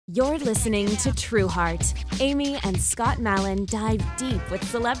You're listening to True Heart. Amy and Scott Mallon dive deep with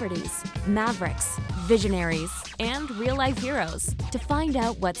celebrities, mavericks, visionaries, and real-life heroes to find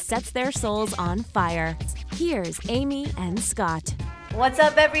out what sets their souls on fire. Here's Amy and Scott. What's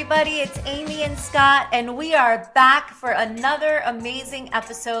up, everybody? It's Amy and Scott, and we are back for another amazing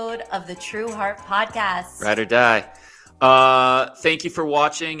episode of the True Heart Podcast. Ride or die. Thank you for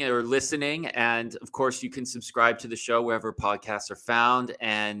watching or listening. And of course, you can subscribe to the show wherever podcasts are found.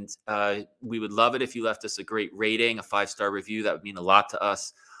 And we would love it if you left us a great rating, a 5-star review. That would mean a lot to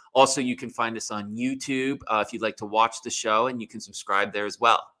us. Also, you can find us on YouTube if you'd like to watch the show, and you can subscribe there as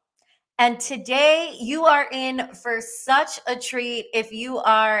well. And today you are in for such a treat. If you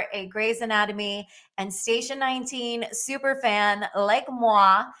are a Grey's Anatomy and Station 19 super fan like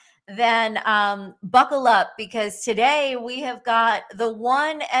moi, then buckle up, because today we have got the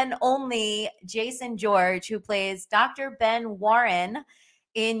one and only Jason George, who plays Dr. Ben Warren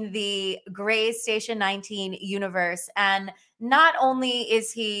in the Grey's Station 19 universe. And not only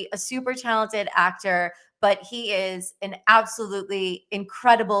is he a super talented actor, but he is an absolutely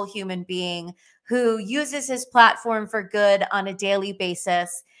incredible human being who uses his platform for good on a daily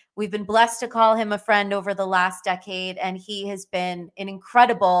basis. We've been blessed to call him a friend over the last decade, and he has been an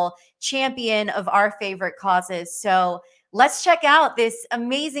incredible champion of our favorite causes. So let's check out this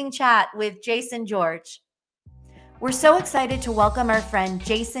amazing chat with Jason George. We're so excited to welcome our friend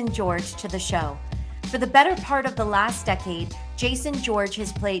Jason George to the show. For the better part of the last decade, Jason George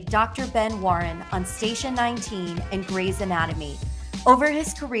has played Dr. Ben Warren on Station 19 and Grey's Anatomy. Over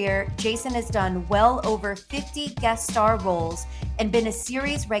his career, Jason has done well over 50 guest star roles and been a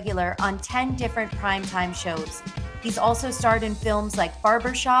series regular on 10 different primetime shows. He's also starred in films like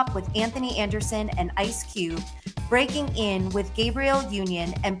Barbershop with Anthony Anderson and Ice Cube, Breaking In with Gabrielle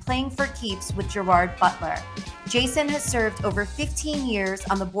Union, and Playing for Keeps with Gerard Butler. Jason has served over 15 years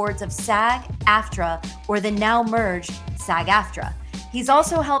on the boards of SAG-AFTRA, or the now merged SAG-AFTRA. He's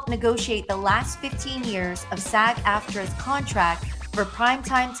also helped negotiate the last 15 years of SAG-AFTRA's contract for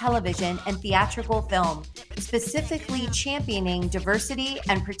primetime television and theatrical film, specifically championing diversity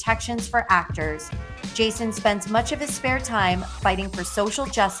and protections for actors. Jason spends much of his spare time fighting for social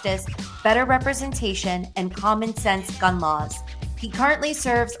justice, better representation, and common sense gun laws. He currently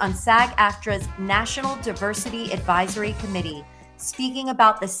serves on SAG-AFTRA's National Diversity Advisory Committee, speaking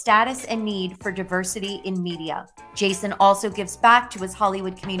about the status and need for diversity in media. Jason also gives back to his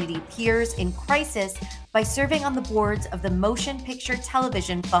Hollywood community peers in crisis by serving on the boards of the Motion Picture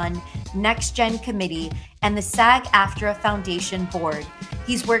Television Fund Next Gen Committee and the SAG-AFTRA Foundation Board.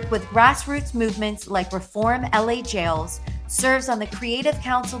 He's worked with grassroots movements like Reform LA Jails, serves on the Creative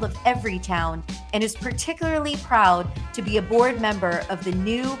Council of Everytown, and is particularly proud to be a board member of the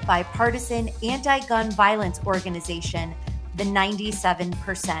new bipartisan anti-gun violence organization, the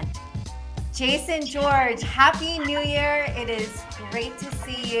 97%. Jason George, Happy New Year. It is great to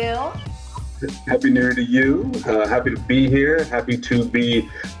see you. Happy New Year to you. Happy to be here. Happy to be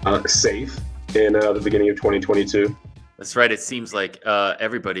safe in the beginning of 2022. That's right. It seems like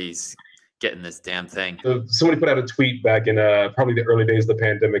everybody's getting this damn thing. Somebody put out a tweet back in probably the early days of the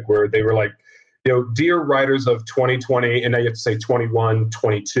pandemic where they were like, dear writers of 2020, and now you have to say 21,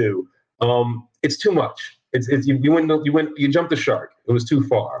 22. It's too much. You jumped the shark. It was too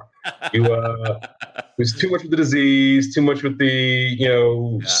far. It was too much with the disease, too much with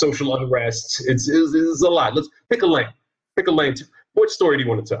the social unrest. It's a lot. Let's pick a lane. Pick a lane. What story do you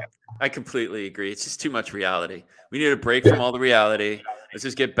want to tell? I completely agree. It's just too much reality. We need a break from all the reality. Let's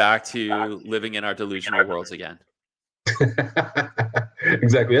just get back to living in our delusional worlds again.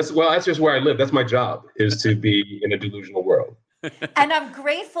 Exactly. That's just where I live. That's my job, is to be in a delusional world. And I'm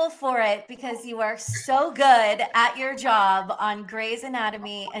grateful for it, because you are so good at your job on Grey's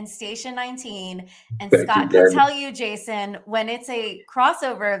Anatomy and Station 19. And Thank Scott you can tell you, Jason, when it's a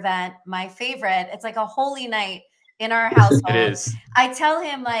crossover event, my favorite, it's like a holy night in our household. It is. I tell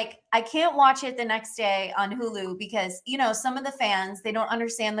him, like, I can't watch it the next day on Hulu because, some of the fans, they don't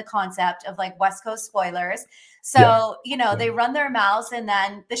understand the concept of like West Coast spoilers. So, they run their mouths and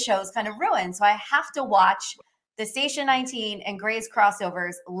then the show's kind of ruined. So I have to watch the Station 19 and Grey's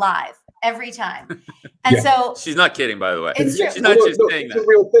crossovers live every time. And so she's not kidding, by the way. It's true. She's not saying it's that. A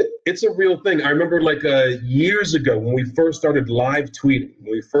real thing. It's a real thing. I remember like years ago when we first started live tweeting,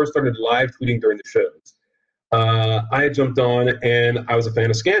 during the shows, I had jumped on and I was a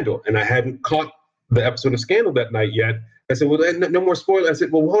fan of Scandal, and I hadn't caught the episode of Scandal that night yet. I said, well, no more spoilers. I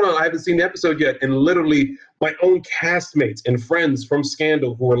said, well, hold on, I haven't seen the episode yet. And literally my own castmates and friends from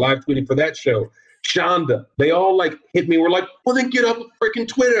Scandal who were live tweeting for that show Shonda. They all like hit me. We're like, well, then get off of freaking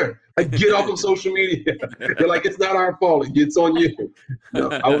Twitter. Like, get off of social media. They're like, it's not our fault. It's on you. No,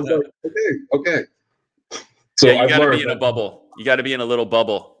 I was like, okay. So yeah, you got to learned be in a bubble. You got to be in a little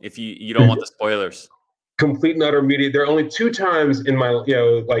bubble if you don't want the spoilers. Complete and utter media. There are only 2 times in my,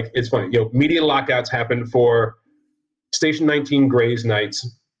 like, it's funny, media lockouts happen for Station 19 Grey's nights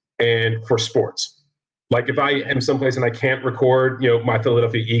and for sports. Like if I am someplace and I can't record, my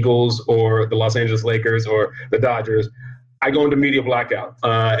Philadelphia Eagles or the Los Angeles Lakers or the Dodgers, I go into media blackout.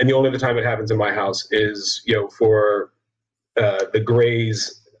 And the only other time it happens in my house is, for the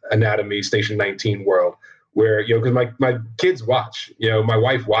Grey's Anatomy Station 19 world, where, because my kids watch, my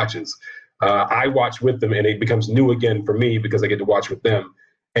wife watches. I watch with them, and it becomes new again for me because I get to watch with them.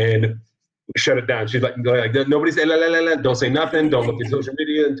 And shut it down. She's like nobody say la la la la. Don't say nothing. Don't look at social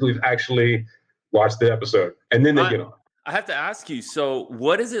media until we've actually watched the episode, and then they get on. I have to ask you. So,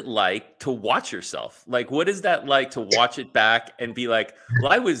 what is it like to watch yourself? Like, what is that like to watch it back and be like,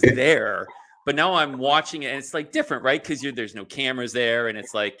 "Well, I was there, but now I'm watching it, and it's like different, right? Because there's no cameras there, and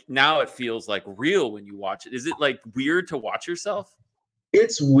it's like now it feels like real when you watch it. Is it like weird to watch yourself?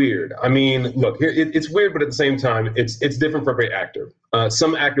 It's weird. I mean, look, it's weird, but at the same time, it's different for every actor.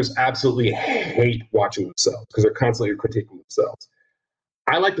 Some actors absolutely hate watching themselves because they're constantly critiquing themselves.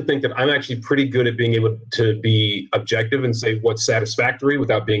 I like to think that I'm actually pretty good at being able to be objective and say what's satisfactory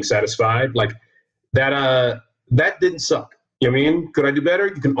without being satisfied. Like that didn't suck. You know what I mean? Could I do better?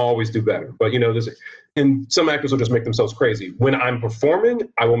 You can always do better. But and some actors will just make themselves crazy. When I'm performing,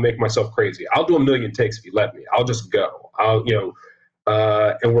 I will make myself crazy. I'll do 1,000,000 takes if you let me. I'll just go.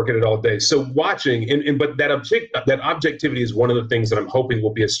 And work at it all day. So watching, but that objectivity is one of the things that I'm hoping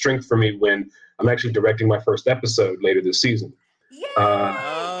will be a strength for me when I'm actually directing my first episode later this season.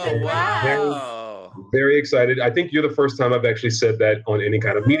 Wow. Very excited. I think you're the first time I've actually said that on any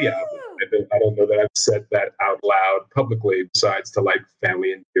kind of media outlet. I don't know that I've said that out loud publicly besides to like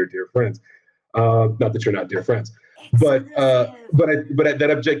family and dear friends. Not that you're not dear friends, but that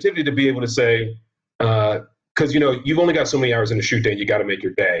objectivity to be able to say, because you've only got so many hours in a shoot day, and you got to make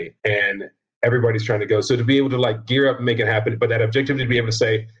your day, and everybody's trying to go. So to be able to like gear up and make it happen, but that objectivity to be able to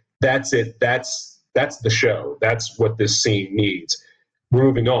say, that's it, that's the show, that's what this scene needs. We're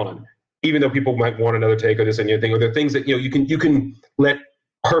moving on, even though people might want another take or this and anything, or there are things that you can let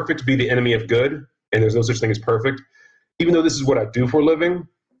perfect be the enemy of good, and there's no such thing as perfect. Even though this is what I do for a living,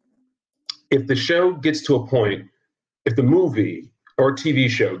 if the show gets to a point, if the movie or TV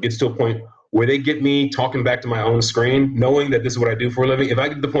show gets to a point where they get me talking back to my own screen, knowing that this is what I do for a living. If I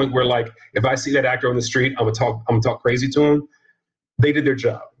get to the point where, like, if I see that actor on the street, I'm gonna talk crazy to him. They did their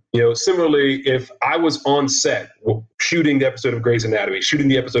job. Similarly, if I was on set shooting the episode of Grey's Anatomy, shooting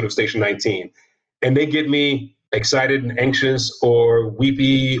the episode of Station 19, and they get me excited and anxious or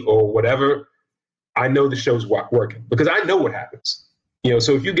weepy or whatever, I know the show's working because I know what happens.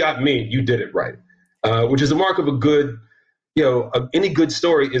 So if you got me, you did it right, which is a mark of a good. Any good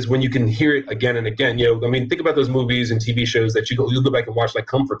story is when you can hear it again and again. I mean, think about those movies and TV shows that you'll go back and watch, like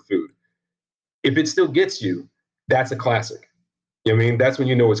comfort food. If it still gets you, that's a classic. I mean, that's when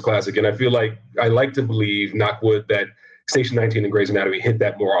you know it's classic. And I feel like I like to believe, knock wood, that Station 19 and Grey's Anatomy hit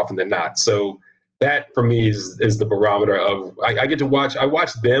that more often than not. So that for me is the barometer of I get to watch. I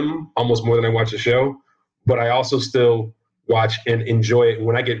watch them almost more than I watch the show, but I also still watch and enjoy it.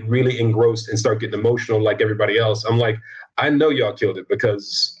 When I get really engrossed and start getting emotional like everybody else, I'm like, I know y'all killed it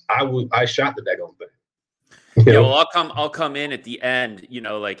because I shot the daggone thing. Yeah, well, I'll come in at the end,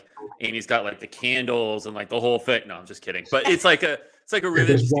 like Amy's got like the candles and like the whole thing. No, I'm just kidding. But it's like a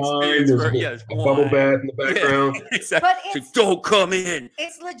religious experience. There's a bubble bath in the background. Yeah, exactly. But it's, don't come in.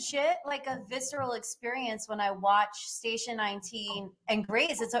 It's legit like a visceral experience when I watch Station 19 and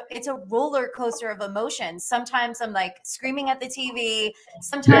Grey's. It's a roller coaster of emotions. Sometimes I'm like screaming at the TV.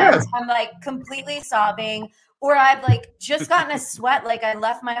 Sometimes I'm like completely sobbing. Or I've like just gotten a sweat, like I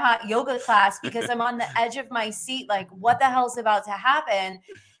left my hot yoga class because I'm on the edge of my seat, like what the hell's about to happen?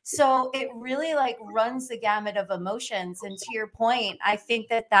 So it really like runs the gamut of emotions. And to your point, I think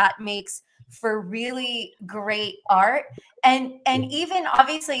that makes for really great art. And even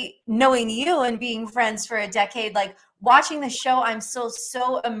obviously knowing you and being friends for a decade, like watching the show, I'm still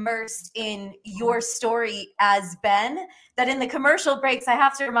so immersed in your story as Ben that in the commercial breaks, I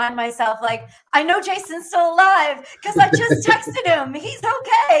have to remind myself, like, I know Jason's still alive because I just texted him. He's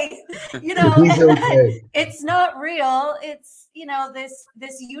okay. He's okay. It's not real. It's,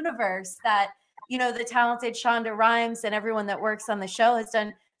 this universe that, the talented Shonda Rhimes and everyone that works on the show has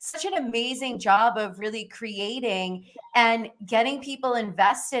done such an amazing job of really creating and getting people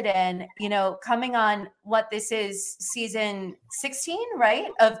invested in, coming on what this is, season 16, right?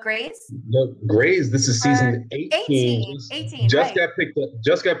 Of Grey's? No, Grey's, this is season 18. 18, just right.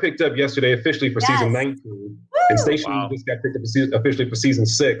 got picked up yesterday officially for season 19. Woo! And Station Wow. just got picked up officially for season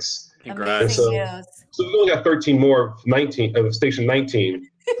 6. Congrats. Amazing news. So we've only got 13 more of Station 19.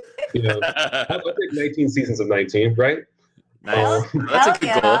 I'll take 19 seasons of 19, right? Nice. That's a good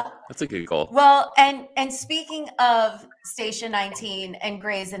yeah. goal. That's a good goal. Well, and speaking of Station 19 and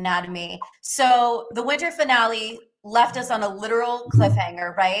Grey's Anatomy, so the winter finale left us on a literal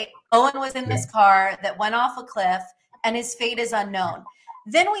cliffhanger, right? Owen was in this car that went off a cliff, and his fate is unknown.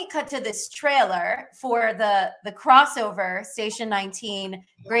 Then we cut to this trailer for the crossover Station 19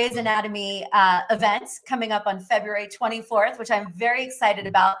 Grey's Anatomy event coming up on February 24th, which I'm very excited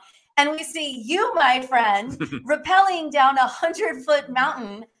about. And we see you, my friend, rappelling down a 100-foot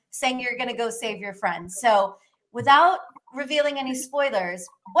mountain, saying you're going to go save your friend. So without revealing any spoilers,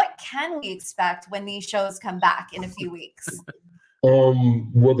 what can we expect when these shows come back in a few weeks?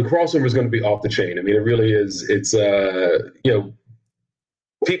 Well, the crossover is going to be off the chain. I mean, it really is. It's the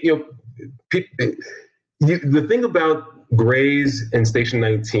thing about Grey's and Station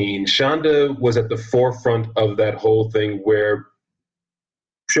 19, Shonda was at the forefront of that whole thing where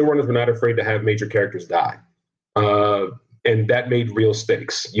showrunners were not afraid to have major characters die. And that made real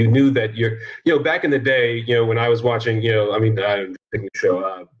stakes. You knew that back in the day, when I was watching, I didn't think the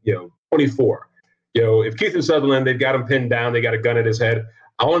show, 24, if Keith Sutherland, they've got him pinned down, they got a gun at his head.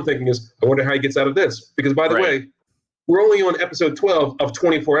 All I'm thinking is, I wonder how he gets out of this. Because by the way, we're only on episode 12 of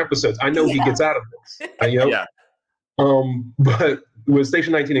 24 episodes. I know he gets out of this. Yeah. But with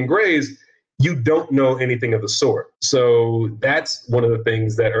Station 19 and Grey's, you don't know anything of the sort. So that's one of the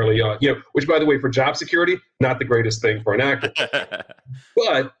things that early on, which by the way, for job security, not the greatest thing for an actor.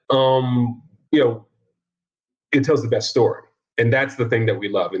 But, it tells the best story. And that's the thing that we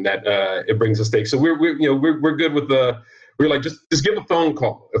love, and that it brings us stakes. So we're good with we're like, just give a phone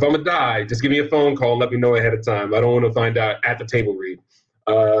call. If I'm gonna die, just give me a phone call and let me know ahead of time. I don't want to find out at the table read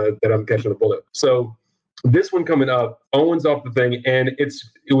that I'm catching a bullet. So this one coming up, Owen's off the thing, and it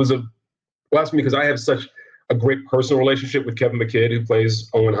was a blasphemy because I have such a great personal relationship with Kevin McKidd, who plays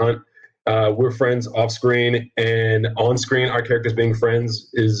Owen Hunt. We're friends off screen, and on screen, our characters being friends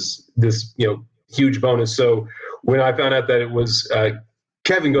is this huge bonus. So when I found out that it was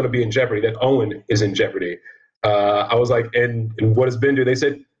Kevin going to be in jeopardy, that Owen is in jeopardy, I was like, and what does Ben do? They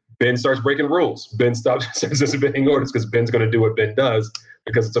said, Ben starts breaking rules. Ben starts disobeying orders because Ben's going to do what Ben does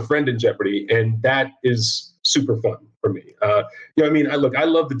because it's a friend in jeopardy. And that is super fun for me. I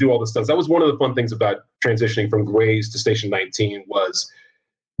love to do all this stuff. That was one of the fun things about transitioning from Grey's to Station 19 was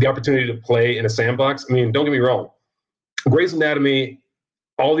the opportunity to play in a sandbox. I mean, don't get me wrong. Grey's Anatomy,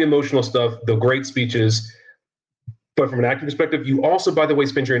 all the emotional stuff, the great speeches. But from an acting perspective, you also, by the way,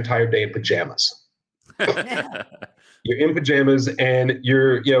 spend your entire day in pajamas. You're in pajamas and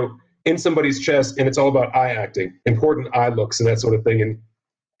you're, in somebody's chest, and it's all about eye acting, important eye looks and that sort of thing. And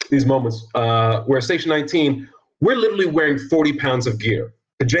these moments where Station 19, we're literally wearing 40 pounds of gear.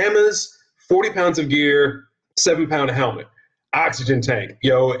 Pajamas, 40 pounds of gear, 7-pound helmet, oxygen tank,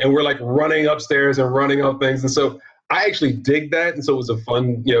 and we're like running upstairs and running up things. And so I actually dig that. And so it was a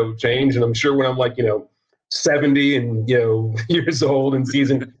fun, change. And I'm sure when I'm like, 70 and, years old and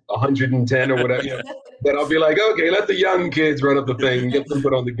season 110 or whatever, that I'll be like, okay, let the young kids run up the thing and get them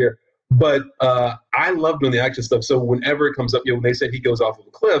put on the gear. But I love doing the action stuff. So whenever it comes up, when they said he goes off of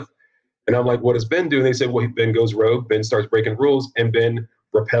a cliff, and I'm like, what does Ben do? And they said, well, Ben goes rogue. Ben starts breaking rules, and Ben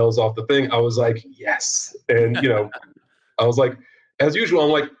rappels off the thing. I was like, yes. And, I was like, as usual,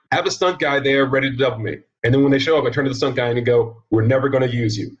 I'm like, have a stunt guy there ready to double me. And then when they show up, I turn to the stunt guy and go, we're never going to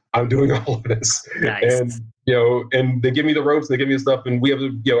use you. I'm doing all of this. Nice. And, and they give me the ropes, they give me the stuff. And we have,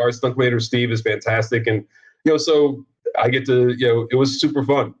 our stunt coordinator, Steve, is fantastic. And, so I get to, it was super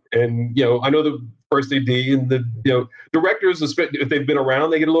fun. And, I know the first AD and the, directors, if they've been around,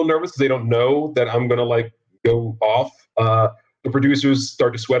 they get a little nervous because they don't know that I'm going to go off. The producers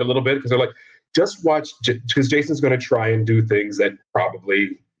start to sweat a little bit because they're like, just watch, because Jason's going to try and do things that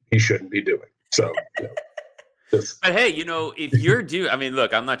probably he shouldn't be doing. So, but hey, if you're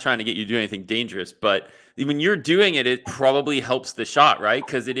look, I'm not trying to get you to do anything dangerous, but when you're doing it, it probably helps the shot, right?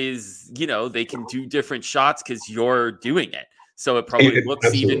 Because it is, they can do different shots because you're doing it. So it probably looks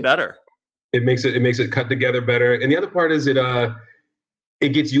absolutely. Even better. It makes it cut together better. And the other part is it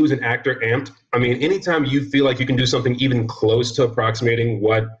gets you as an actor amped. I mean, anytime you feel like you can do something even close to approximating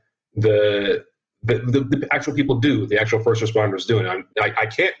what the actual people do, the actual first responders do, and I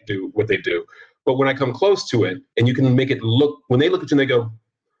can't do what they do. But when I come close to it, and you can make it look, when they look at you and they go,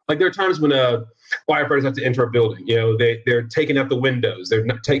 Like there are times when firefighters have to enter a building. You know, they're taking out the windows. They're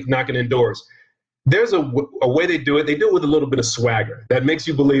knocking in doors. There's a way they do it. They do it with a little bit of swagger that makes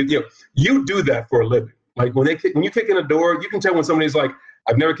you believe. You know, you do that for a living. Like when you kick in a door, you can tell when somebody's like,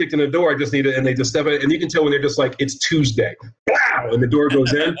 I've never kicked in a door. I just need it. And they just step in, and you can tell when they're just like, it's Tuesday. Wow. And the door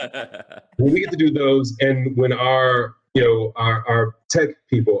goes in. When we get to do those, and when our tech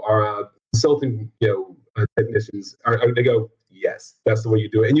people, our consulting, technicians, they go, yes, that's the way you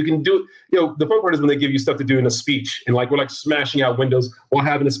do it. And you can do it. You know, the fun part is when they give you stuff to do in a speech, and like we're like smashing out windows while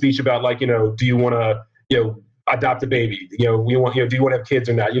having a speech about like, do you want to, adopt a baby? Do you want to have kids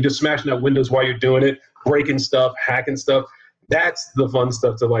or not? You're just smashing out windows while you're doing it, breaking stuff, hacking stuff. That's the fun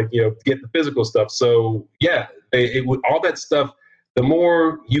stuff to like, get the physical stuff. So yeah, all that stuff, the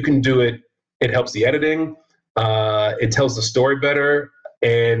more you can do it, it helps the editing. It tells the story better.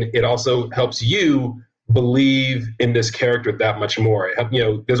 And it also helps you believe in this character that much more.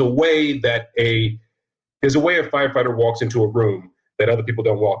 There's a way a firefighter walks into a room that other people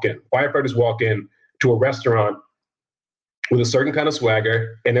don't walk in. Firefighters walk in to a restaurant with a certain kind of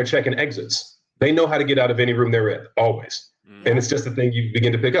swagger, and they're checking exits. They know how to get out of any room they're in, always. And it's just a thing you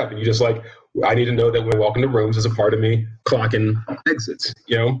begin to pick up. And you just like, I need to know that when I walk into rooms, there's a part of me clocking exits,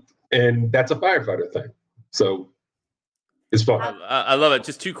 and that's a firefighter thing. So it's fun. I love it.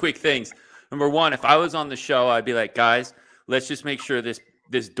 Just two quick things. Number one, if I was on the show, I'd be like, guys, let's just make sure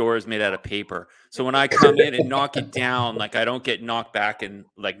this door is made out of paper. So when I come in and knock it down, like I don't get knocked back and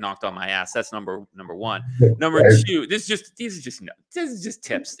like knocked on my ass. That's number one. Number two, these are just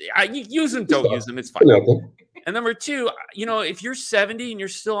tips. You use them, don't use them. It's fine. And number two, if you're 70 and you're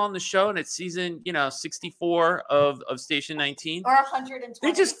still on the show and it's season, 64 of Station 19 or 120,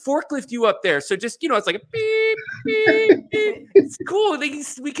 they just forklift you up there. So just, it's like a beep, beep, beep. It's cool.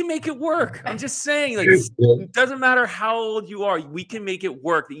 We can make it work. I'm just saying, like, it doesn't matter how old you are. We can make it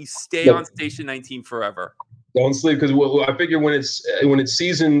work that you stay on Station 19 forever. Don't sleep, because I figure when it's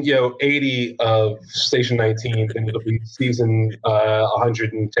season 80 of Station 19, then it'll be season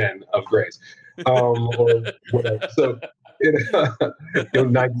 110 of Grace, or whatever. So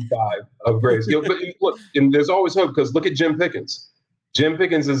 95 of Grace. But look, and there's always hope, because look at Jim Pickens. Jim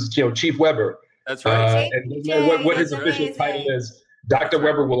Pickens is Chief Weber. That's right. And what his official title is, Dr.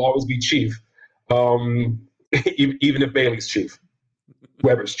 Weber will always be Chief, even if Bailey's Chief.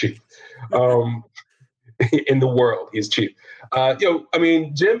 Weber's Chief. In the world, he's Chief.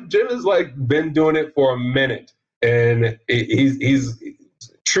 Jim has like been doing it for a minute, and he's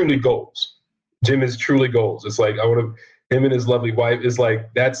truly goals. Jim is truly goals. It's like him and his lovely wife is like,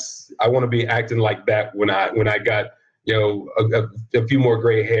 I want to be acting like that when I got a few more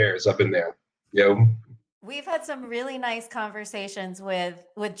gray hairs up in there. We've had some really nice conversations with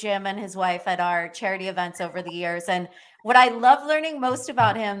Jim and his wife at our charity events over the years. And what I love learning most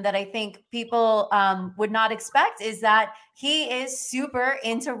about him that I think people would not expect is that he is super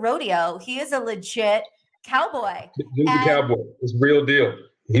into rodeo. He is a legit cowboy. He's a cowboy. It's real deal.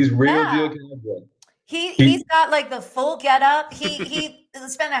 He's real deal cowboy. He's got like the full getup. He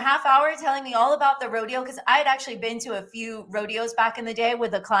spent a half hour telling me all about the rodeo, because I had actually been to a few rodeos back in the day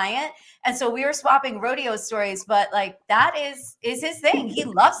with a client, and so we were swapping rodeo stories. But like that is his thing. He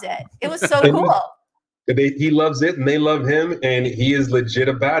loves it. It was so cool. He loves it, and they love him, and he is legit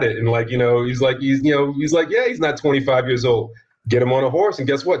about it. And like he's like yeah, he's not 25 years old. Get him on a horse, and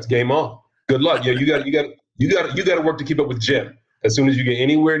guess what? It's game on. Good luck. You got to work to keep up with Jim. As soon as you get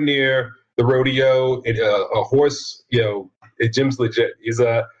anywhere near the rodeo, a horse, Jim's legit. He's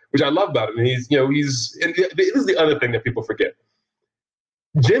which I love about him. And he's and this is the other thing that people forget.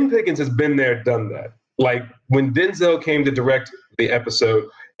 Jim Pickens has been there, done that. Like when Denzel came to direct the episode,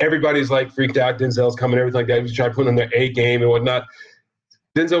 everybody's like freaked out. Denzel's coming, everything like that. He was trying to put on their A game and whatnot.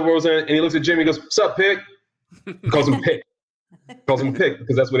 Denzel rolls in and he looks at Jim. He goes, "What's up, Pick?" He calls him Pick. Calls him Pick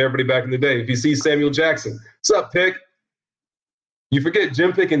because that's what everybody back in the day. If you see Samuel Jackson, "What's up, Pick?" You forget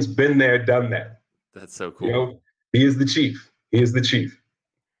Jim Pickens been there, done that. That's so cool. He is the chief. He is the chief.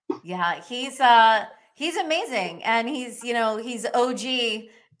 Yeah, he's amazing, and he's OG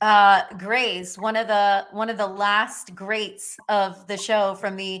Grace, one of the last greats of the show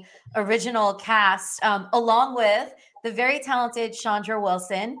from the original cast, along with the very talented Chandra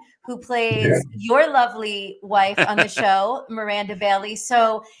Wilson, who plays your lovely wife on the show, Miranda Bailey.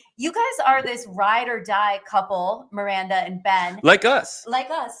 So you guys are this ride or die couple, Miranda and Ben. Like us.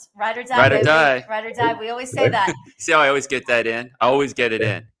 Ride or die. Ride or die. Ride or die. We always say that. See how I always get that in? I always get it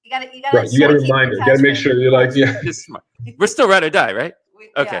in. You got to remind her. You got to make sure you're like, yeah. We're still ride or die, right?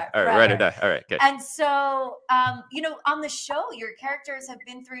 Okay. Yeah, all right. Ride or die. All right. Good. And so, on the show, your characters have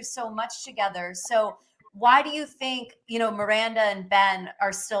been through so much together. So why do you think, Miranda and Ben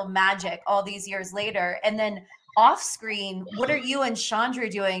are still magic all these years later? And then off screen, what are you and Chandra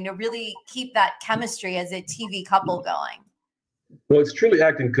doing to really keep that chemistry as a TV couple going? Well, it's truly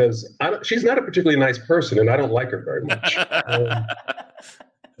acting because she's not a particularly nice person, and I don't like her very much.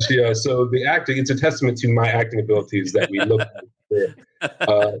 So the acting, it's a testament to my acting abilities that we look there.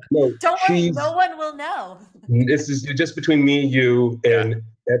 No, don't worry, no one will know. This is just between me, you, and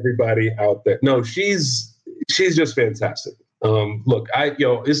everybody out there. No, she's just fantastic. Look,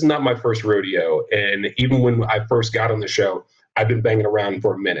 this is not my first rodeo, and even when I first got on the show, I've been banging around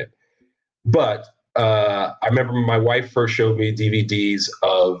for a minute. But I remember my wife first showed me DVDs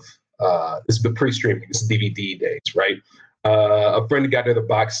of this is the pre-streaming, this is DVD days, right? A friend got her the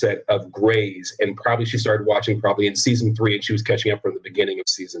box set of Grey's, and probably she started watching probably in season 3, and she was catching up from the beginning of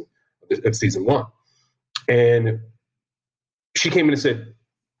season 1. And she came in and said,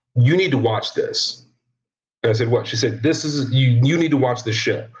 "You need to watch this." And I said, "What?" She said, "This is you need to watch this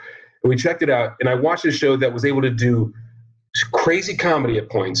show." And we checked it out, and I watched a show that was able to do crazy comedy at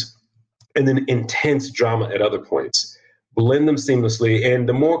points, and then intense drama at other points, blend them seamlessly. And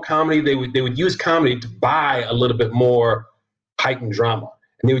the more comedy they would use comedy to buy a little bit more heightened drama,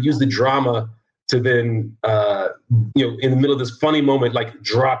 and they would use the drama to then, in the middle of this funny moment, like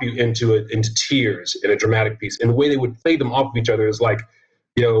drop you into tears in a dramatic piece. And the way they would play them off of each other is like,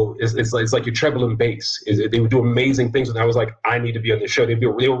 it's like your treble and bass. They would do amazing things, and I was like, I need to be on this show. They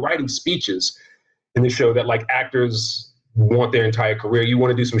were writing speeches in the show that like actors want their entire career. You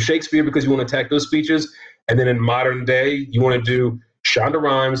want to do some Shakespeare because you want to attack those speeches. And then in modern day, you want to do Shonda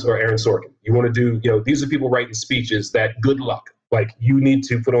Rhimes or Aaron Sorkin. You want to do, these are people writing speeches that good luck. Like you need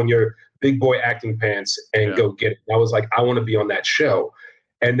to put on your big boy acting pants and go get it. And I was like, I want to be on that show.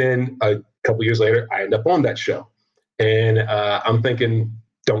 And then a couple years later, I end up on that show. And I'm thinking,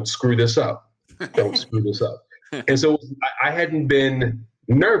 don't screw this up. Don't screw this up. And so I hadn't been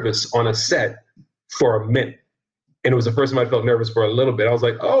nervous on a set for a minute. And it was the first time I felt nervous for a little bit. I was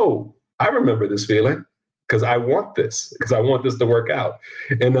like, oh, I remember this feeling because I want this to work out.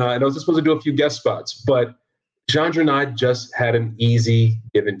 And I was just supposed to do a few guest spots. But Chandra and I just had an easy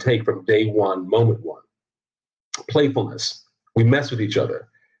give and take from day one, moment one. Playfulness. We mess with each other.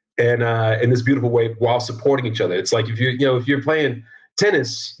 And in this beautiful way while supporting each other. It's like if you're playing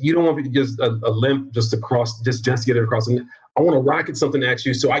tennis, you don't want just a limp just across, just get it across. And I want to rocket something at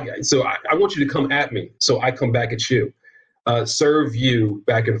you. So I want you to come at me. So I come back at you, serve you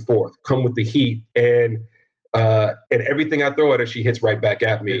back and forth, come with the heat. And everything I throw at her, she hits right back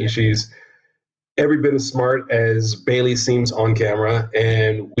at me. She's every bit as smart as Bailey seems on camera.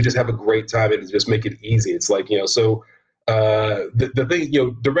 And we just have a great time and just make it easy. It's like, so the thing,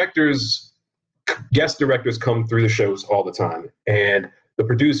 guest directors come through the shows all the time. And the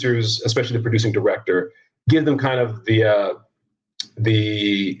producers, especially the producing director, give them kind of the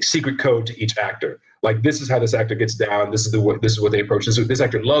secret code to each actor. Like, this is how this actor gets down. This is what they approach. This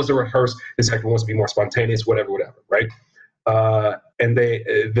actor loves to rehearse. This actor wants to be more spontaneous, whatever, right? And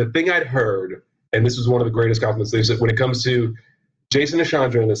the thing I'd heard, and this was one of the greatest compliments, they said, when it comes to Jason and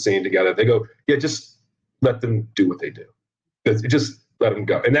Chandra in the scene together, they go, yeah, just let them do what they do. Just let them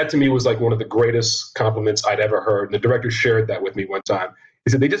go. And that to me was like one of the greatest compliments I'd ever heard. And the director shared that with me one time.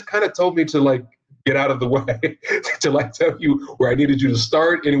 He said, they just kind of told me to like get out of the way, to like tell you where I needed you to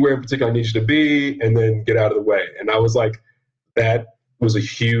start, anywhere in particular I need you to be, and then get out of the way. And I was like, that was a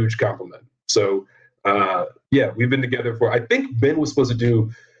huge compliment. So we've been together for, I think Ben was supposed to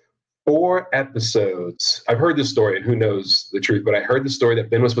do 4 episodes. I've heard this story, and who knows the truth, but I heard the story that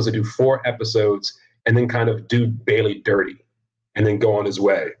Ben was supposed to do 4 episodes and then kind of do Bailey dirty and then go on his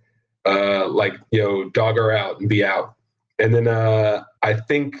way. Dog her out and be out. And then I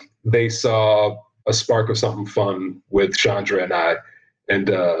think they saw a spark of something fun with Chandra and I. And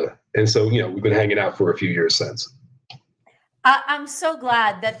so, we've been hanging out for a few years since. I'm so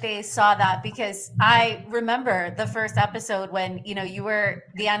glad that they saw that, because I remember the first episode when, you were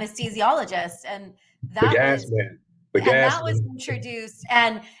the anesthesiologist, and that was introduced,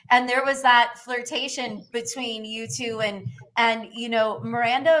 and there was that flirtation between you two, and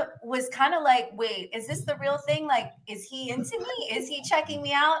Miranda was kind of like, wait, is this the real thing? Like, is he into me? Is he checking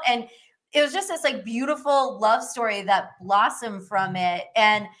me out? And it was just this like beautiful love story that blossomed from it.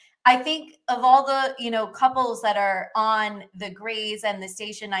 And I think of all the, couples that are on the Grey's and the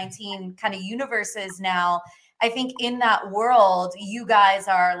Station 19 kind of universes now, I think in that world, you guys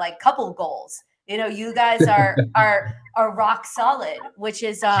are like couple goals. You guys are rock solid, which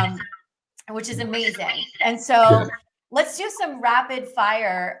is amazing. And so let's do some rapid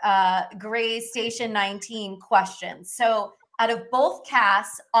fire Grey's Station 19 questions. So out of both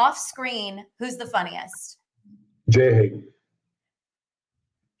casts off screen, who's the funniest? Jay Hayden.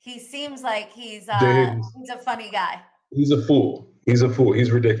 He seems like he's a funny guy. He's a fool. He's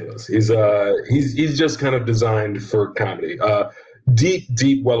ridiculous. He's just kind of designed for comedy.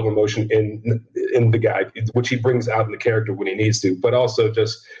 Deep well of emotion in the guy, which he brings out in the character when he needs to, but also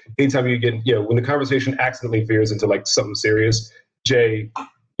just anytime you get, when the conversation accidentally veers into like something serious, Jay,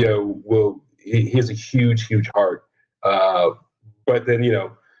 he has a huge heart. But then,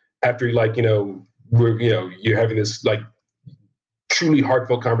 after you're having this like truly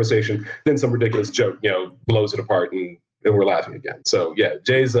heartfelt conversation, then some ridiculous joke, blows it apart and we're laughing again. So yeah,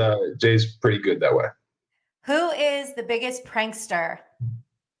 Jay's pretty good that way. Who is the biggest prankster?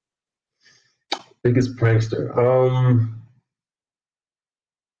 Biggest prankster.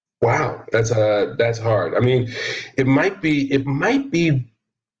 Wow, that's hard. I mean, it might be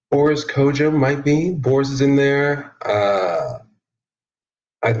Boris Kodjoe. Might be Boris is in there.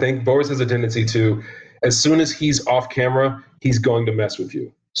 I think Boris has a tendency to, as soon as he's off camera, he's going to mess with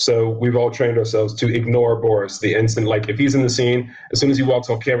you. So we've all trained ourselves to ignore Boris the instant. Like if he's in the scene, as soon as he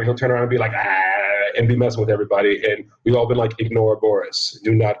walks off camera, he'll turn around and be like, and be messing with everybody. And we've all been like, ignore Boris.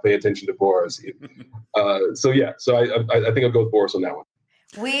 Do not pay attention to Boris. So I think I'll go with Boris on that one.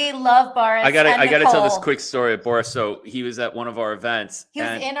 We love Boris. I gotta tell this quick story of Boris. So he was at one of our events. He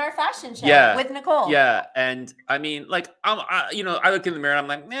was in our fashion show with Nicole. Yeah, and I mean, like, I look in the mirror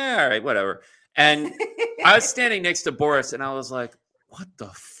and I'm like, all right, whatever. And I was standing next to Boris, and I was like, what the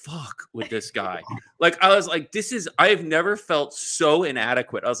fuck with this guy? Like, I was like, I have never felt so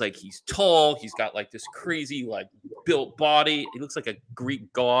inadequate. I was like, he's tall. He's got like this crazy, like built body. He looks like a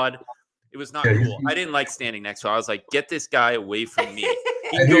Greek god. It was not cool. I didn't like standing next to him. I was like, get this guy away from me.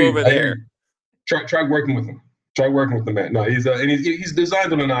 He can go over there. Try working with him. Try working with the man. No, he's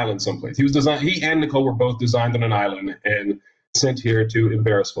designed on an island someplace. He and Nicole were both designed on an island and sent here to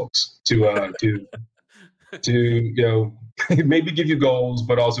embarrass folks, to maybe give you goals,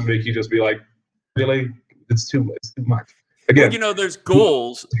 but also make you just be like, really, it's too much. Again, there's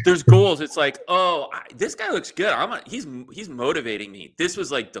goals. There's goals. It's like, this guy looks good. He's motivating me. This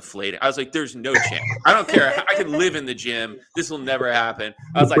was like deflating. I was like, there's no chance. I don't care. I could live in the gym. This will never happen.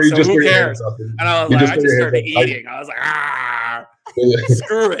 I was like, so who cares? And I was like, I just started eating. I was like,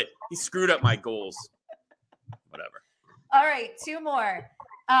 screw it. He screwed up my goals. Whatever. All right, two more.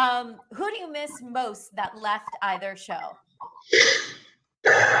 Who do you miss most that left either show?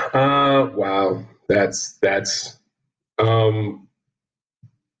 Wow, that's.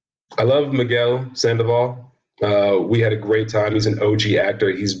 I love Miguel Sandoval. We had a great time. He's an OG actor.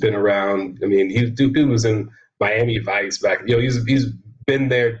 He's been around. I mean, dude was in Miami Vice back. He's been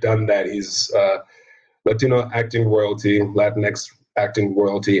there, done that. He's Latino acting royalty, Latinx acting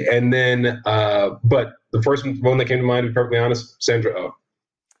royalty, and then but the first one that came to mind, to be perfectly honest, Sandra Oh.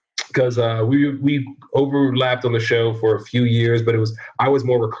 Because we overlapped on the show for a few years, but I was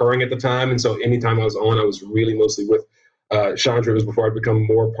more recurring at the time, and so anytime I was on, I was really mostly with Chandra. It was before I'd become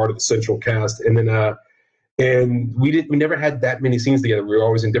more part of the central cast, and then and we never had that many scenes together. We were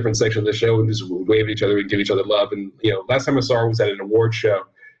always in different sections of the show and just wave at each other and give each other love. And last time I saw her was at an award show,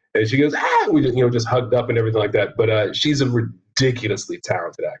 and she goes, we just hugged up and everything like that. But she's a ridiculously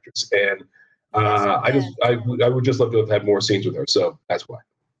talented actress, and I would just love to have had more scenes with her. So that's why.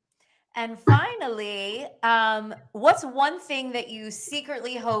 And finally, what's one thing that you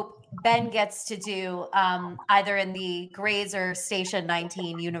secretly hope Ben gets to do, either in the Grey's or Station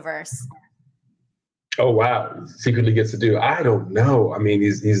 19 universe? Oh wow, secretly gets to do. I don't know. I mean,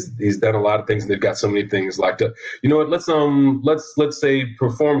 he's done a lot of things, and they've got so many things like to. You know what? Let's say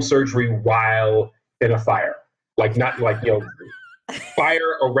perform surgery while in a fire, like not like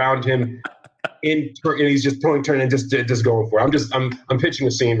fire around him. And he's just turning and just going for it. I'm pitching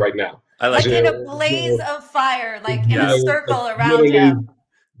a scene right now. I like in a blaze of fire, like in a circle around him.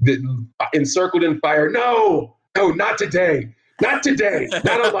 Encircled in fire. No, not today. Not today.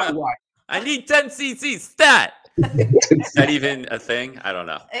 Not on my watch. I need 10 cc stat. Is that even a thing? I don't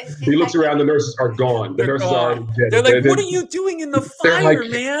know. He looks around. The nurses are gone. The nurses are dead. They're like, what are you doing in the fire,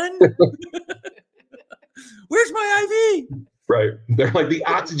 man? Where's my IV? Right. They're like, the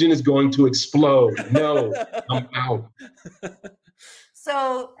oxygen is going to explode. No, I'm out.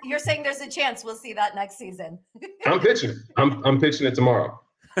 So you're saying there's a chance we'll see that next season? I'm pitching it. I'm pitching it tomorrow.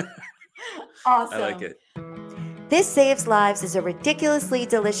 Awesome. I like it. This Saves Lives is a ridiculously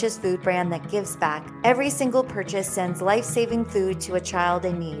delicious food brand that gives back. Every single purchase sends life-saving food to a child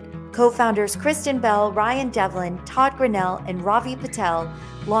in need. Co-founders Kristen Bell, Ryan Devlin, Todd Grinnell, and Ravi Patel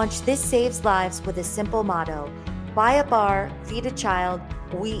launched This Saves Lives with a simple motto: buy a bar, feed a child,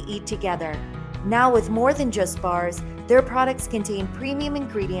 we eat together. Now with more than just bars, their products contain premium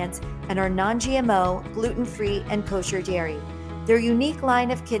ingredients and are non-GMO, gluten-free, and kosher dairy. Their unique line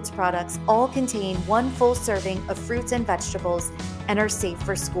of kids products all contain one full serving of fruits and vegetables and are safe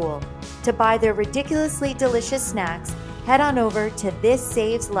for school. To buy their ridiculously delicious snacks, head on over to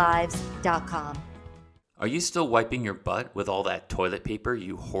thisSavesLives.com. Are you still wiping your butt with all that toilet paper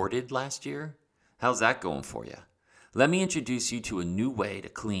you hoarded last year? How's that going for you? Let me introduce you to a new way to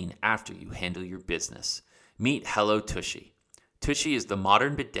clean after you handle your business. Meet Hello Tushy. Tushy is the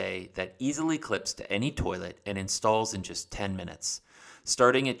modern bidet that easily clips to any toilet and installs in just 10 minutes.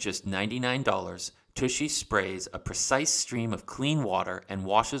 Starting at just $99, Tushy sprays a precise stream of clean water and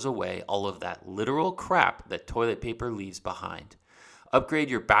washes away all of that literal crap that toilet paper leaves behind. Upgrade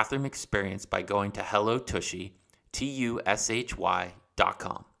your bathroom experience by going to HelloTushy,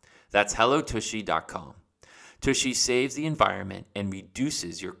 TUSHY.com. That's HelloTushy.com. Tushy saves the environment and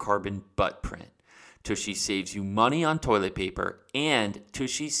reduces your carbon butt print. Tushy saves you money on toilet paper, and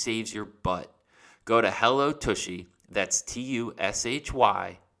Tushy saves your butt. Go to HelloTushy, that's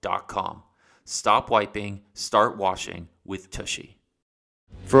TUSHY.com. Stop wiping, start washing with Tushy.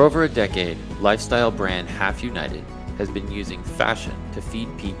 For over a decade, lifestyle brand Half United has been using fashion to feed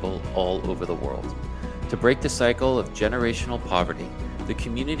people all over the world. To break the cycle of generational poverty, the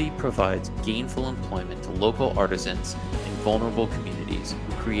community provides gainful employment to local artisans and vulnerable communities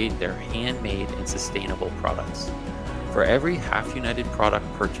who create their handmade and sustainable products. For every Half United product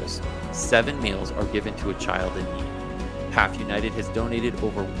purchased, 7 meals are given to a child in need. Half United has donated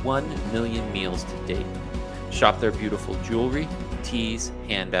over 1 million meals to date. Shop their beautiful jewelry, tees,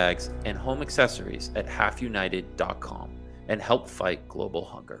 handbags, and home accessories at halfunited.com and help fight global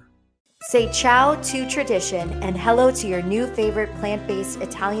hunger. Say ciao to tradition and hello to your new favorite plant-based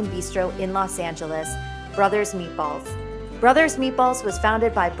Italian bistro in Los Angeles, Brothers Meatballs. Brothers Meatballs was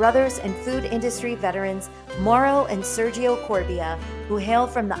founded by brothers and food industry veterans Mauro and Sergio Corbia, who hail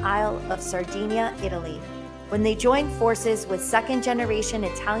from the Isle of Sardinia, Italy. When they joined forces with second-generation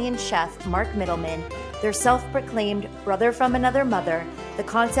Italian chef Mark Middleman, their self-proclaimed brother from another mother, the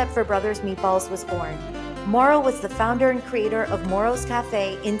concept for Brothers Meatballs was born. Mauro was the founder and creator of Mauro's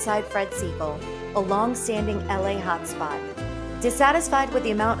Cafe inside Fred Siegel, a long-standing LA hotspot. Dissatisfied with the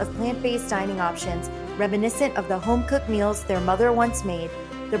amount of plant-based dining options reminiscent of the home-cooked meals their mother once made,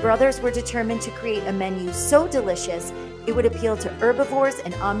 the brothers were determined to create a menu so delicious it would appeal to herbivores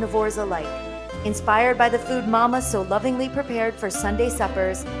and omnivores alike. Inspired by the food Mama so lovingly prepared for Sunday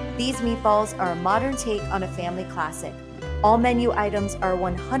suppers, these meatballs are a modern take on a family classic. All menu items are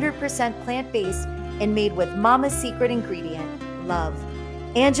 100% plant-based and made with Mama's secret ingredient, love.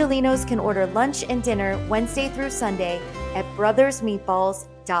 Angelinos can order lunch and dinner Wednesday through Sunday at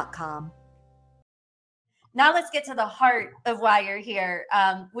brothersmeatballs.com. Now let's get to the heart of why you're here,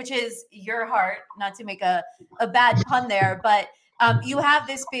 which is your heart, not to make a bad pun there, but you have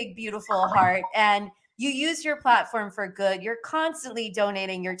this big, beautiful heart, and you use your platform for good. You're constantly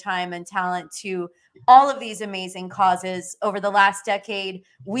donating your time and talent to all of these amazing causes. Over the last decade,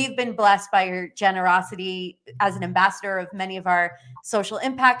 we've been blessed by your generosity as an ambassador of many of our social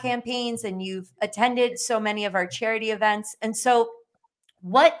impact campaigns, and you've attended so many of our charity events. And so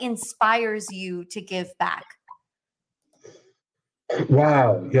what inspires you to give back?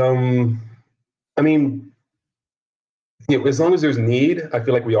 Wow. I mean, as long as there's need, I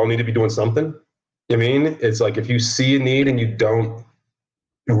feel like we all need to be doing something. I mean, it's like if you see a need and you don't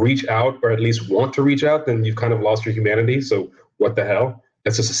reach out, or at least want to reach out, then you've kind of lost your humanity. So what the hell?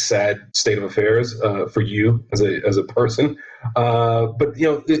 That's just a sad state of affairs for you as a person. But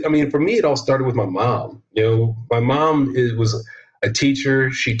I mean, for me, it all started with my mom. My mom was a teacher.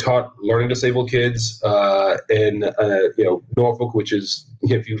 She taught learning disabled kids in Norfolk, which is,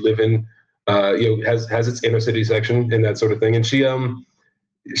 if you live in has its inner city section and that sort of thing. And she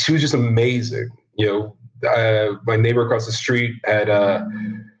was just amazing. My neighbor across the street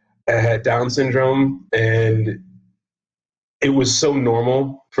had Down syndrome, and it was so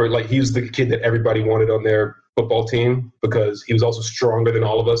normal for, like, he was the kid that everybody wanted on their football team because he was also stronger than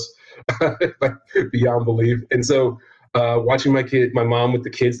all of us, like, beyond belief. And so watching my mom with the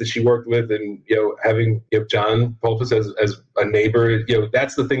kids that she worked with, and having John Pulpus as a neighbor,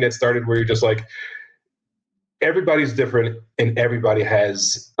 that's the thing that started, where you're just like, everybody's different and everybody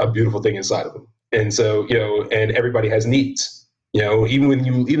has a beautiful thing inside of them. And so, and everybody has needs,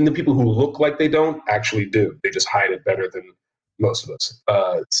 even the people who look like they don't actually do. They just hide it better than most of us.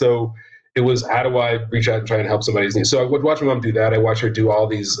 So it was, how do I reach out and try and help somebody's needs? So I would watch my mom do that. I watched her do all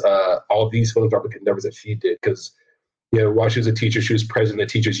these philanthropic endeavors that she did, because while she was a teacher, she was president of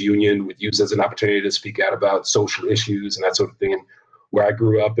the Teachers Union, would use as an opportunity to speak out about social issues and that sort of thing. And where I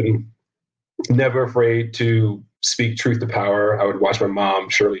grew up, and never afraid to speak truth to power. I would watch my mom,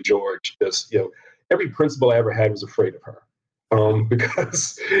 Shirley George, just, every principal I ever had was afraid of her.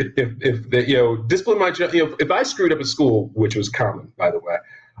 Because if the, discipline my child, if I screwed up at school, which was common, by the way,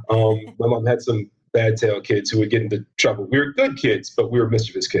 my mom had some bad tail kids who would get into trouble. We were good kids, but we were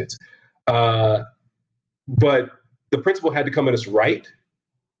mischievous kids. But the principal had to come at us right,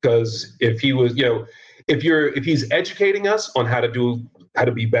 because if he was, if he's educating us on how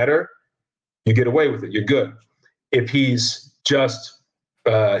to be better, you get away with it. You're good. If he's just,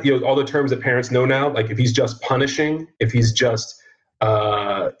 all the terms that parents know now, like if he's just punishing, if he's just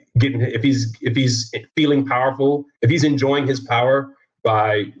if he's feeling powerful, if he's enjoying his power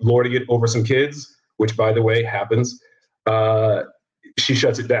by lording it over some kids, which by the way happens, she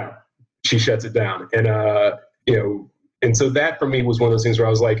shuts it down. She shuts it down, and and so that for me was one of those things where I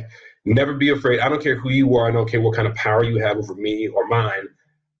was like, never be afraid. I don't care who you are. I don't care what kind of power you have over me or mine.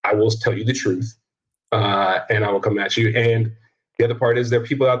 I will tell you the truth, and I will come at you. And the other part is there are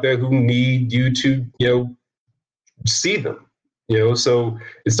people out there who need you to, see them, So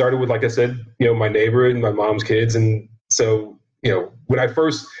it started with, like I said, my neighbor and my mom's kids. And so, when I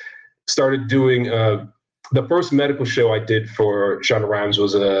first started doing the first medical show I did for Shonda Rhimes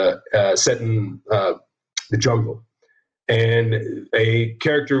was set in the jungle. And a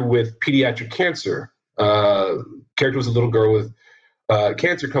character with pediatric cancer, character was a little girl with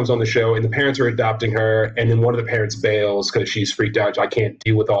cancer, comes on the show, and the parents are adopting her, and then one of the parents bails because she's freaked out. I can't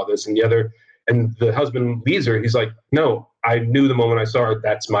deal with all this, and the husband leaves her. He's like, no, I knew the moment I saw her,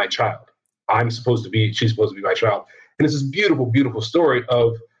 that's my child. She's supposed to be my child. And it's this beautiful, beautiful story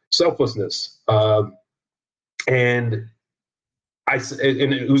of selflessness. And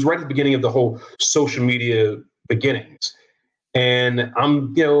it was right at the beginning of the whole social media beginnings. And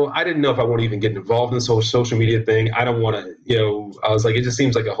I didn't know if I want to even get involved in this whole social media thing. I don't want to, I was like, it just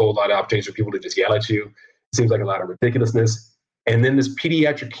seems like a whole lot of opportunities for people to just yell at you. It seems like a lot of ridiculousness. And then this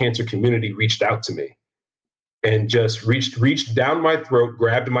pediatric cancer community reached out to me and just reached down my throat,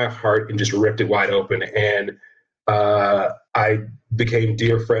 grabbed my heart, and just ripped it wide open. And I became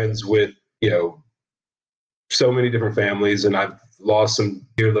dear friends with, so many different families, and I've lost some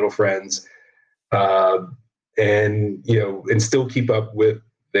dear little friends. And still keep up with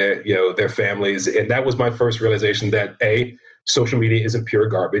their families. And that was my first realization that A, social media isn't pure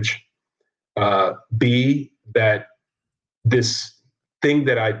garbage. B, that this thing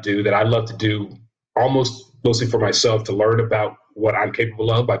that I do, that I love to do almost mostly for myself, to learn about what I'm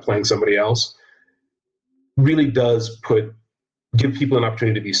capable of by playing somebody else, really does give people an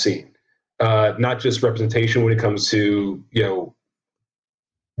opportunity to be seen. Not just representation when it comes to,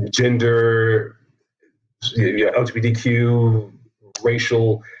 gender, LGBTQ,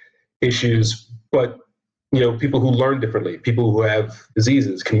 racial issues, but people who learn differently, people who have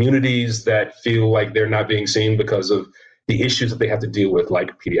diseases, communities that feel like they're not being seen because of the issues that they have to deal with,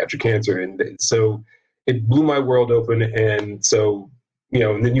 like pediatric cancer. And so it blew my world open. And so,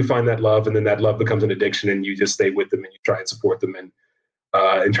 and then you find that love, and then that love becomes an addiction, and you just stay with them and you try and support them and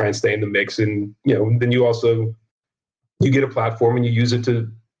try and stay in the mix. And, then you get a platform and you use it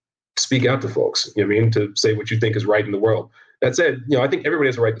to speak out to folks, to say what you think is right in the world. That said, I think everybody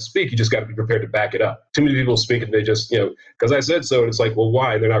has a right to speak. You just got to be prepared to back it up. Too many people speak and they just, because I said so. And it's like, well,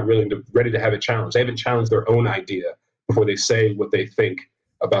 why? They're not ready to have it challenged. They haven't challenged their own idea before they say what they think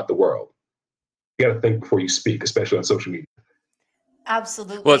about the world. You got to think before you speak, especially on social media.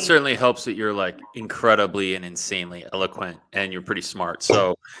 Absolutely. Well, it certainly helps that you're like incredibly and insanely eloquent, and you're pretty smart.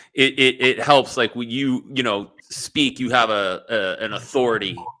 So it helps, like when you speak, you have an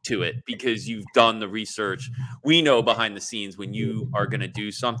authority to it because you've done the research. We know behind the scenes when you are going to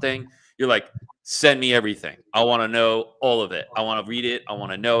do something, you're like, send me everything. I want to know all of it. I want to read it. I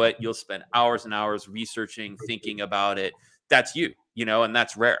want to know it. You'll spend hours and hours researching, thinking about it. That's you, and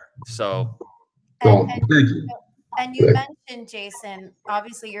that's rare. So. And you mentioned, Jason,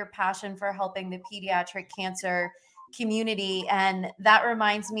 obviously your passion for helping the pediatric cancer community. And that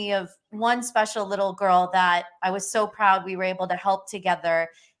reminds me of one special little girl that I was so proud we were able to help together.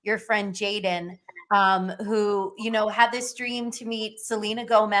 Your friend Jaden, who, had this dream to meet Selena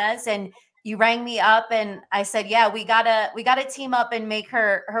Gomez, and you rang me up and I said, yeah, we gotta team up and make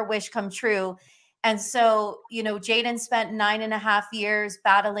her wish come true. And so, Jaden spent 9.5 years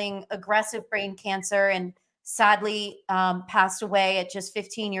battling aggressive brain cancer and sadly passed away at just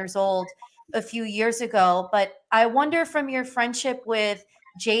 15 years old a few years ago. But I wonder, from your friendship with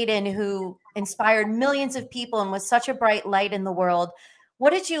Jaden, who inspired millions of people and was such a bright light in the world, what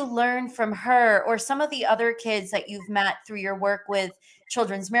did you learn from her or some of the other kids that you've met through your work with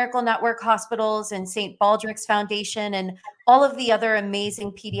Children's Miracle Network hospitals and St. Baldrick's Foundation and all of the other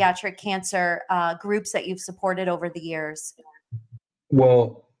amazing pediatric cancer groups that you've supported over the years?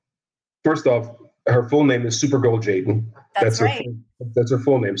 Well, first off, her full name is Supergirl Jaden. That's right. That's her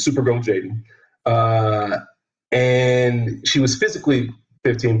full name, Supergirl Jaden. And she was physically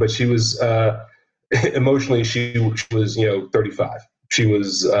 15, but she was emotionally, she was 35. She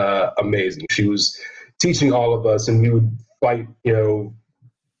was amazing. She was teaching all of us, and we would fight.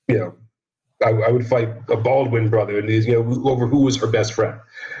 I would fight a Baldwin brother, and over who was her best friend.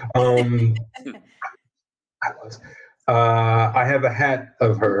 I was. I have a hat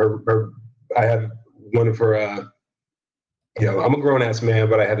of her. I have one of her. I'm a grown ass man,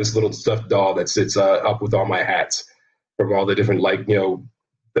 but I have this little stuffed doll that sits up with all my hats from all the different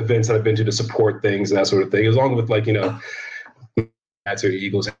events that I've been to support things and that sort of thing. Along with hats or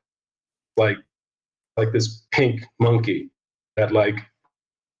Eagles, like this pink monkey that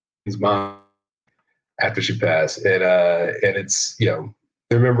his mom after she passed, and it's the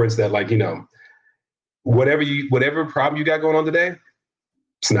remembrance that whatever problem you got going on today,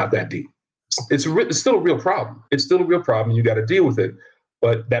 it's not that deep. It's still a real problem. It's still a real problem. You got to deal with it.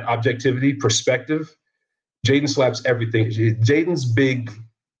 But that objectivity, perspective, Jaden slaps everything. Jaden's big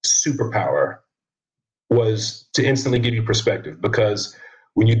superpower was to instantly give you perspective, because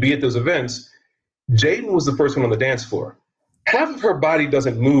when you'd be at those events, Jaden was the first one on the dance floor. Half of her body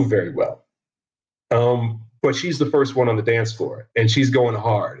doesn't move very well. But she's the first one on the dance floor, and she's going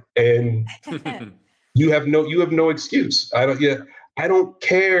hard. And you have no excuse. I don't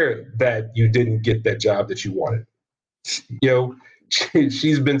care that you didn't get that job that you wanted.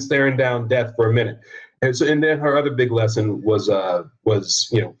 She's been staring down death for a minute. And then her other big lesson was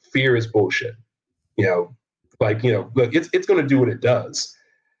fear is bullshit. Look, it's going to do what it does,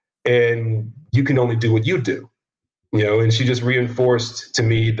 and you can only do what you do. And she just reinforced to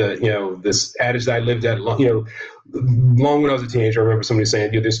me this adage that I lived at long when I was a teenager. I remember somebody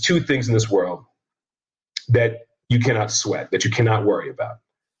saying, there's two things in this world that you cannot sweat, that you cannot worry about.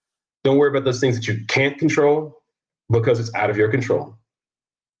 Don't worry about those things that you can't control, because it's out of your control.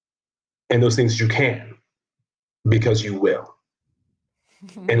 And those things you can, because you will.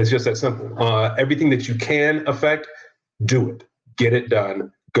 And it's just that simple. Everything that you can affect, do it. Get it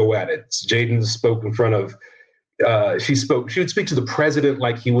done. Go at it. Jaden spoke in front of, she would speak to the president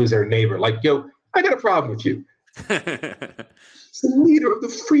like he was their neighbor. Like, I got a problem with you. She's the leader of the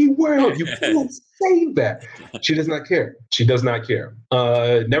free world. You can't say that. She does not care. She does not care.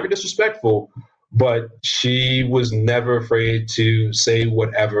 Never disrespectful, but she was never afraid to say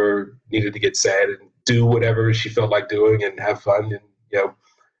whatever needed to get said and do whatever she felt like doing and have fun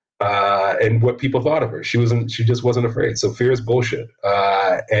and what people thought of her. She just wasn't afraid. So fear is bullshit.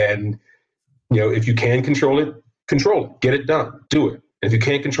 And if you can control it, get it done, do it. If you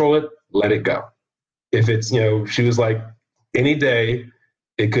can't control it, let it go. If it's, she was like, any day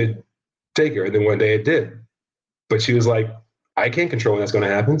it could take her. And then one day it did. But she was like, I can't control when that's going to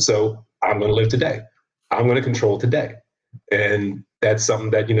happen. So I'm going to live today. I'm going to control today. And that's something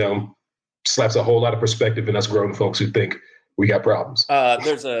that, slaps a whole lot of perspective in us grown folks who think we got problems. I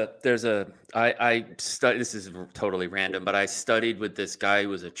studied, this is totally random, but I studied with this guy who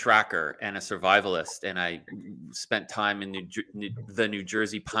was a tracker and a survivalist. And I spent time in the New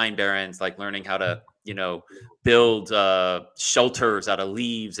Jersey Pine Barrens, learning how to, build shelters out of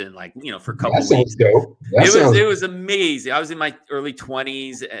leaves and for a couple of weeks. It was amazing. I was in my early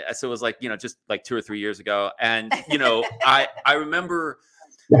 20s. So it was just 2 or 3 years ago. And, I remember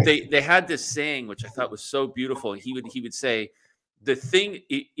they had this saying, which I thought was so beautiful. He would say, the thing,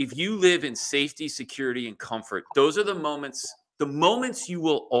 if you live in safety, security, and comfort, those are the moments you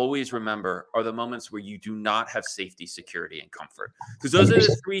will always remember are the moments where you do not have safety, security, and comfort. Because those are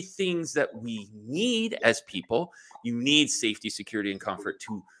the three things that we need as people. You need safety, security, and comfort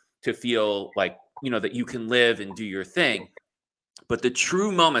to feel like, that you can live and do your thing. But the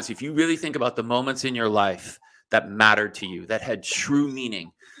true moments, if you really think about the moments in your life that mattered to you, that had true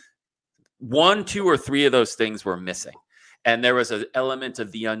meaning, 1, 2, or 3 of those things were missing. And there was an element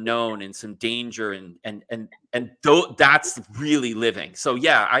of the unknown and some danger, and that's really living. So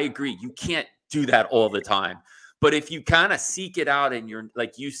yeah, I agree. You can't do that all the time, but if you kind of seek it out and you're,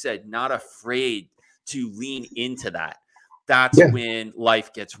 like you said, not afraid to lean into that, that's when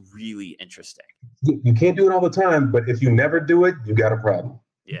life gets really interesting. You can't do it all the time, but if you never do it, you got a problem.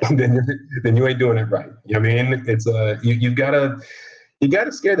 Yeah. then you ain't doing it right. You know what I mean? It's you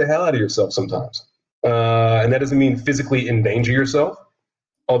gotta scare the hell out of yourself sometimes. And that doesn't mean physically endanger yourself,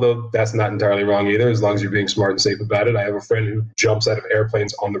 although that's not entirely wrong either, as long as you're being smart and safe about it. I have a friend who jumps out of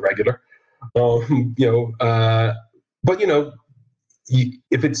airplanes on the regular. But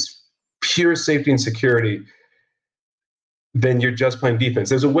if it's pure safety and security, then you're just playing defense.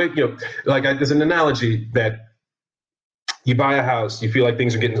 There's a way, there's an analogy that you buy a house, you feel like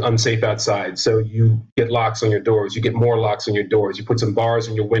things are getting unsafe outside, so you get locks on your doors, you get more locks on your doors, you put some bars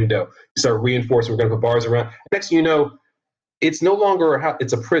in your window, you start reinforcing, we're going to put bars around. Next thing you know, it's no longer a house,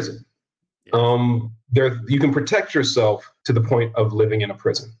 it's a prison. You can protect yourself to the point of living in a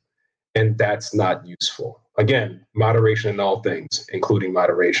prison, and that's not useful. Again, moderation in all things, including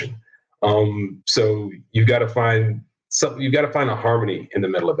moderation. So you've got to find a harmony in the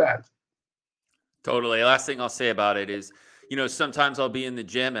middle of that. Totally. Last thing I'll say about it is, sometimes I'll be in the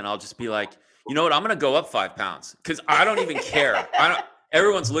gym and I'll just be like, you know what, I'm going to go up 5 pounds because I don't even care.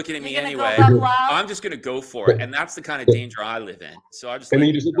 Everyone's looking at me anyway. I'm just going to go for it. And that's the kind of danger I live in. So I just. And then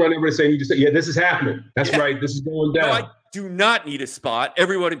you just look around everybody saying, yeah, this is happening. That's right. This is going down. No, I do not need a spot.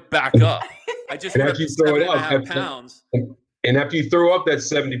 Everybody back up. I just want to 7.5 pounds. And after you throw up that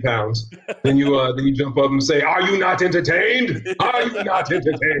 70 pounds, then you jump up and say, are you not entertained? Are you not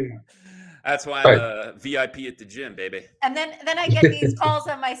entertained? That's why I'm a VIP at the gym, baby. And then I get these calls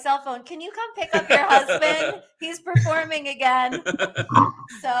on my cell phone. Can you come pick up your husband? He's performing again.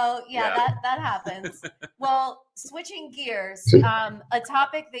 So that happens. Well, switching gears, a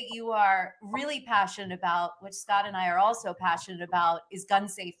topic that you are really passionate about, which Scott and I are also passionate about, is gun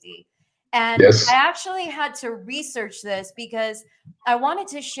safety. And yes. I actually had to research this because I wanted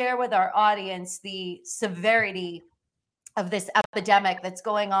to share with our audience the severity of this epidemic that's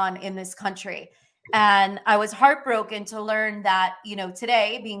going on in this country. And I was heartbroken to learn that,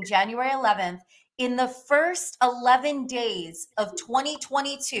 today being January 11th, in the first 11 days of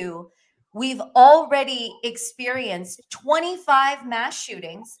 2022, we've already experienced 25 mass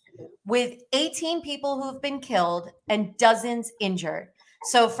shootings with 18 people who've been killed and dozens injured.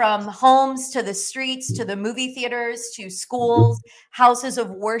 So from homes to the streets, to the movie theaters, to schools, houses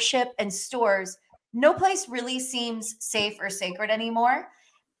of worship, and stores, no place really seems safe or sacred anymore.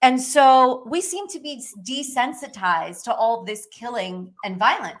 And so we seem to be desensitized to all this killing and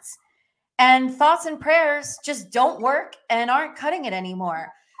violence. And thoughts and prayers just don't work and aren't cutting it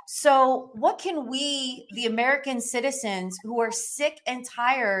anymore. So what can we, the American citizens who are sick and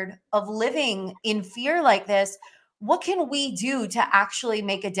tired of living in fear like this, what can we do to actually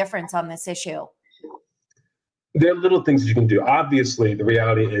make a difference on this issue? There are little things that you can do. Obviously, the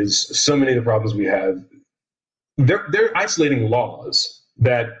reality is so many of the problems we have, they're isolating laws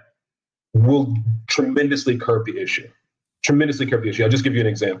that will tremendously curb the issue. I'll just give you an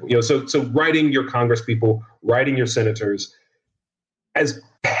example. So writing your Congress people, writing your senators, as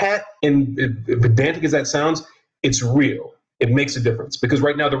pat and pedantic as that sounds, it's real. It makes a difference. Because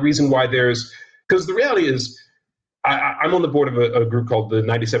right now, the reason why because the reality is, I'm on the board of a group called the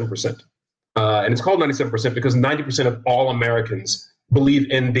 97%. And it's called 97% because 90% of all Americans believe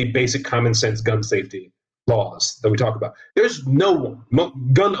in the basic common sense gun safety laws that we talk about. There's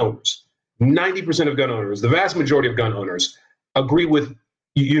gun owners, 90% of gun owners, the vast majority of gun owners agree with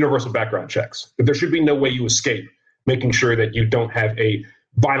universal background checks. That there should be no way you escape making sure that you don't have a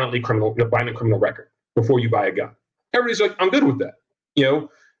violent criminal record before you buy a gun. Everybody's like, I'm good with that.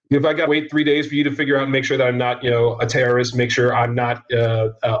 If I got to wait 3 days for you to figure out and make sure that I'm not, a terrorist, make sure I'm not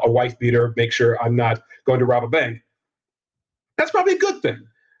a wife beater, make sure I'm not going to rob a bank, that's probably a good thing.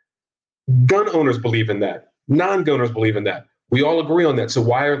 Gun owners believe in that. Non-gun owners believe in that. We all agree on that. So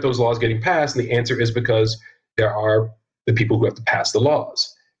why aren't those laws getting passed? And the answer is because there are the people who have to pass the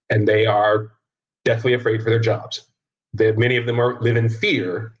laws, and they are deathly afraid for their jobs. Many of them live in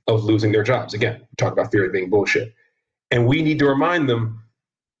fear of losing their jobs. Again, we talk about fear being bullshit. And we need to remind them,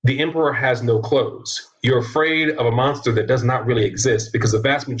 the emperor has no clothes. You're afraid of a monster that does not really exist because the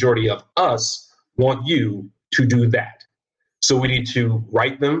vast majority of us want you to do that. So we need to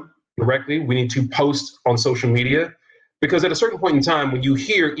write them directly. We need to post on social media, because at a certain point in time, when you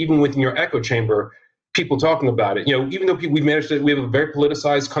hear, even within your echo chamber, people talking about it, even though we have a very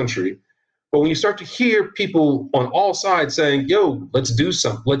politicized country, but when you start to hear people on all sides saying, let's do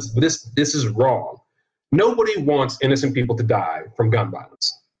something, this is wrong. Nobody wants innocent people to die from gun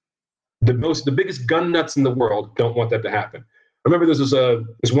violence. The biggest gun nuts in the world don't want that to happen. I remember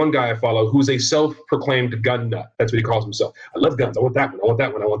this one guy I follow who's a self-proclaimed gun nut. That's what he calls himself. I love guns. I want that one. I want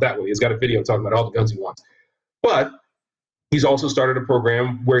that one. I want that one. He's got a video talking about all the guns he wants. But he's also started a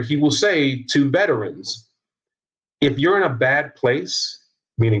program where he will say to veterans, if you're in a bad place,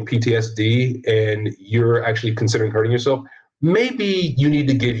 meaning PTSD, and you're actually considering hurting yourself, maybe you need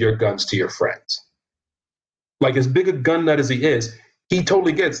to give your guns to your friends. Like, as big a gun nut as he is, he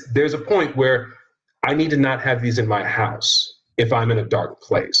totally gets there's a point where I need to not have these in my house if I'm in a dark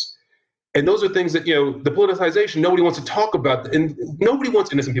place. And those are things that, the politicization, nobody wants to talk about. And nobody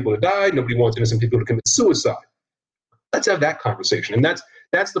wants innocent people to die. Nobody wants innocent people to commit suicide. Let's have that conversation. And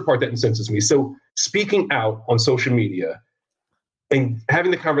that's the part that incenses me. So speaking out on social media and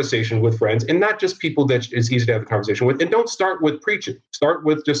having the conversation with friends, and not just people that is easy to have the conversation with. And don't start with preaching. Start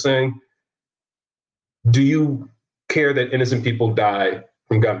with just saying, do you care that innocent people die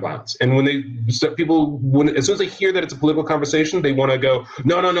from gun violence? And as soon as they hear that it's a political conversation, they want to go,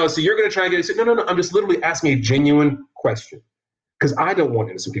 no. So you're going to try and get it. No. I'm just literally asking a genuine question, because I don't want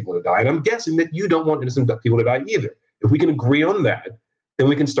innocent people to die. And I'm guessing that you don't want innocent people to die either. If we can agree on that, then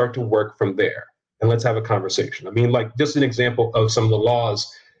we can start to work from there. And let's have a conversation. I mean, like, just an example of some of the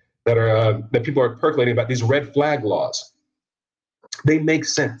laws that people are percolating about, these red flag laws. They make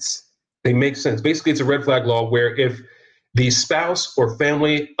sense. Basically, it's a red flag law where if the spouse or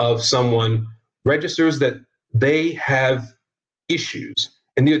family of someone registers that they have issues,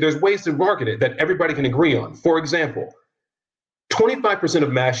 and there's ways to market it that everybody can agree on. For example, 25%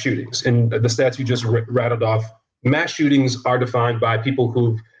 of mass shootings, and the stats you just rattled off, mass shootings are defined by people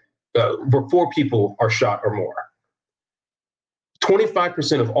where 4 people are shot or more.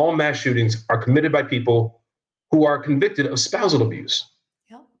 25% of all mass shootings are committed by people who are convicted of spousal abuse.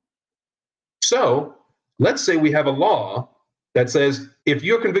 Yep. So let's say we have a law that says if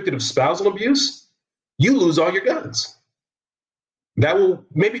you're convicted of spousal abuse, you lose all your guns. That will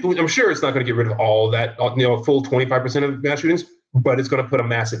I'm sure it's not going to get rid of all that, full 25% of mass shootings, but it's going to put a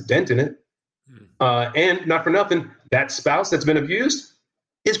massive dent in it. And not for nothing, that spouse that's been abused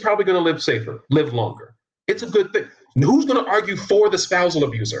is probably going to live safer, live longer. It's a good thing. Who's going to argue for the spousal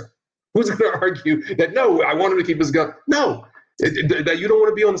abuser? Who's going to argue that, no, I want him to keep his gun? No, that you don't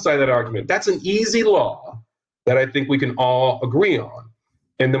want to be on the side of that argument. That's an easy law that I think we can all agree on.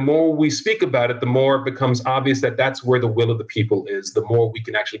 And the more we speak about it, the more it becomes obvious that that's where the will of the people is, the more we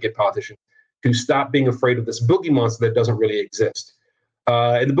can actually get politicians to stop being afraid of this boogie monster that doesn't really exist.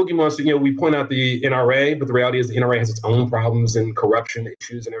 And the boogie monster, we point out the NRA, but the reality is the NRA has its own problems and corruption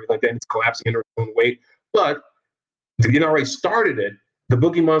issues and everything like that. And it's collapsing under its own weight. But the NRA started it. The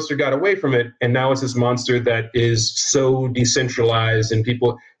boogie monster got away from it, and now it's this monster that is so decentralized and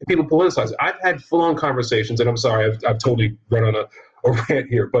people politicize it. I've had full-on conversations, and I'm sorry, I've totally run on a rant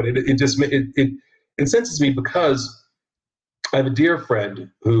here, but it incenses me because I have a dear friend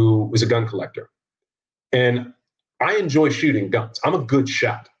who is a gun collector, and I enjoy shooting guns. I'm a good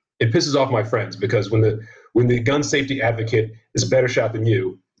shot. It pisses off my friends because when the gun safety advocate is a better shot than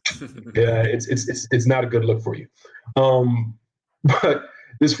you, it's not a good look for you. But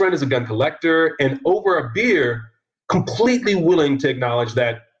this friend is a gun collector, and over a beer, completely willing to acknowledge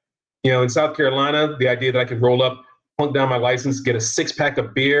that, in South Carolina, the idea that I could roll up, plunk down my license, get a 6-pack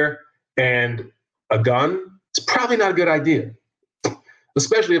of beer and a gun, it's probably not a good idea.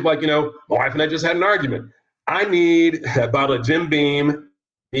 Especially if, my wife and I just had an argument. I need a bottle of Jim Beam,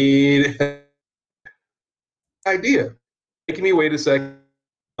 idea. Making me wait a second,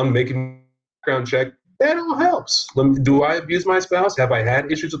 I'm making a background check. That all helps. Do I abuse my spouse? Have I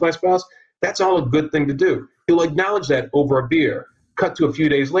had issues with my spouse? That's all a good thing to do. He'll acknowledge that over a beer. Cut to a few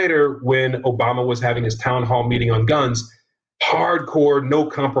days later when Obama was having his town hall meeting on guns, hardcore, no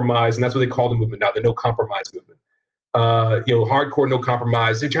compromise, and that's what they call the movement now, the no compromise movement. Hardcore, no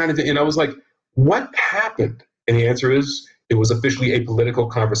compromise. They're trying to, and I was like, what happened? And the answer is, it was officially a political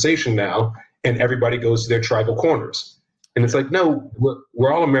conversation now, and everybody goes to their tribal corners. And it's like, no,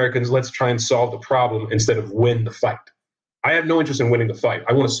 we're all Americans. Let's try and solve the problem instead of win the fight. I have no interest in winning the fight.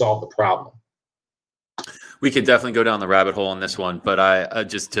 I want to solve the problem. We could definitely go down the rabbit hole on this one, but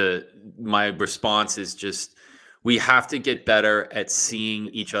my response is just, we have to get better at seeing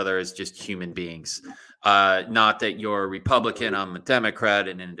each other as just human beings. Not that you're a Republican, I'm a Democrat,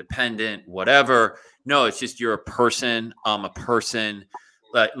 an independent, whatever. No, it's just you're a person. I'm a person.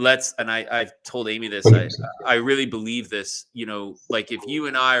 I've told Amy this. I really believe this. Like if you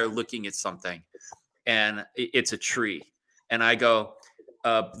and I are looking at something, and it's a tree, and I go,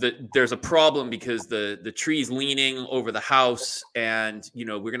 there's a problem because the tree's leaning over the house, and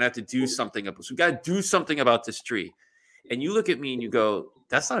we're gonna have to do something. So we got to do something about this tree. And you look at me and you go,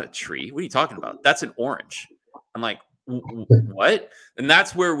 "That's not a tree. What are you talking about? That's an orange." I'm like, what? And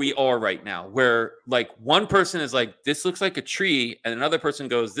that's where we are right now, where like one person is like, this looks like a tree, and another person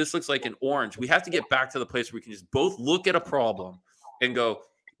goes, this looks like an orange. We have to get back to the place where we can just both look at a problem and go,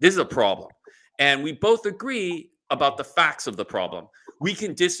 this is a problem. And we both agree about the facts of the problem. We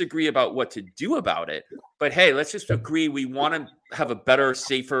can disagree about what to do about it, but hey, let's just agree we want to have a better,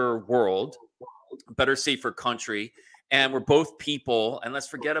 safer world, a better, safer country. And we're both people, and let's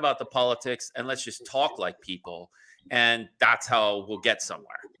forget about the politics, and let's just talk like people. And that's how we'll get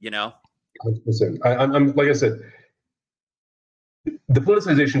somewhere, 100%. I'm like I said, the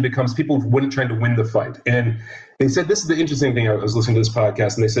politicization becomes people trying to win the fight. And they said, this is the interesting thing. I was listening to this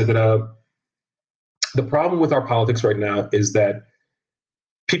podcast, and they said that the problem with our politics right now is that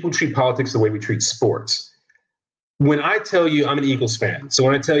people treat politics the way we treat sports. When I tell you I'm an Eagles fan, so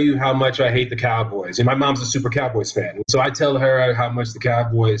when I tell you how much I hate the Cowboys, and my mom's a super Cowboys fan, so I tell her how much the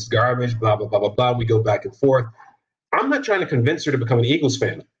Cowboys garbage, blah, blah, blah, blah, blah. We go back and forth. I'm not trying to convince her to become an Eagles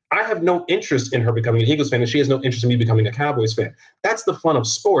fan. I have no interest in her becoming an Eagles fan, and she has no interest in me becoming a Cowboys fan. That's the fun of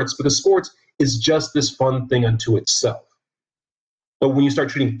sports, because sports is just this fun thing unto itself. But when you start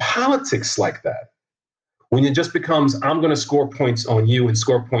treating politics like that, when it just becomes, I'm going to score points on you and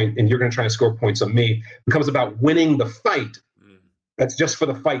you're going to try to score points on me, it becomes about winning the fight. That's just for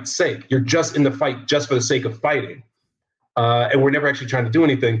the fight's sake. You're just in the fight just for the sake of fighting. And we're never actually trying to do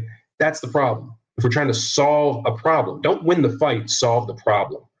anything. That's the problem. If we're trying to solve a problem, don't win the fight, solve the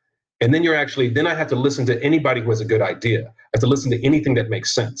problem. And then then I have to listen to anybody who has a good idea. I have to listen to anything that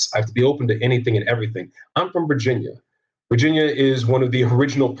makes sense. I have to be open to anything and everything. I'm from Virginia. Virginia is one of the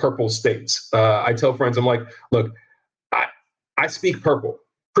original purple states. I tell friends, I'm like, look, I speak purple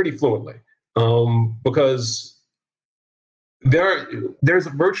pretty fluently because there's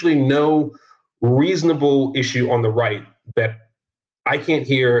virtually no reasonable issue on the right that I can't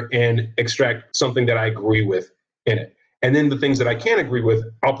hear and extract something that I agree with in it. And then the things that I can't agree with,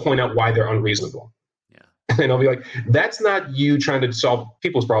 I'll point out why they're unreasonable. Yeah. And I'll be like, that's not you trying to solve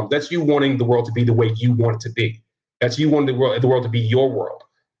people's problems. That's you wanting the world to be the way you want it to be. That's you wanting the world to be your world.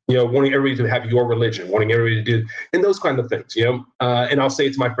 Wanting everybody to have your religion, wanting everybody to do, and those kind of things. And I'll say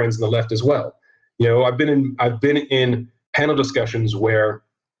it to my friends on the left as well. I've been in panel discussions where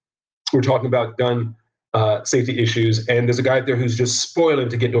we're talking about gun safety issues, and there's a guy there who's just spoiling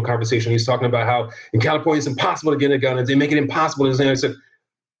to get into a conversation. He's talking about how in California it's impossible to get a gun, and they make it impossible. And I said,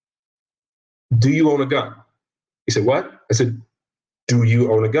 "Do you own a gun?" He said, "What?" I said, "Do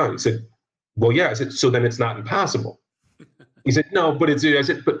you own a gun?" He said, "Well, yeah." I said, "So then it's not impossible." He said, "No, but it's." I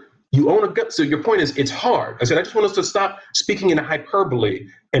said, "But you own a gun. So your point is it's hard." I said, "I just want us to stop speaking in hyperbole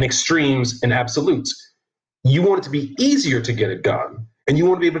and extremes and absolutes. You want it to be easier to get a gun, and you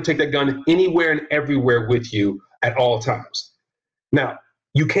want to be able to take that gun anywhere and everywhere with you at all times. Now,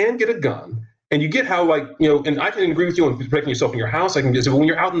 you can get a gun, and you get how, and I can agree with you on protecting yourself in your house. I can just, but when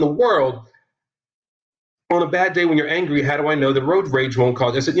you're out in the world, on a bad day when you're angry, how do I know that road rage won't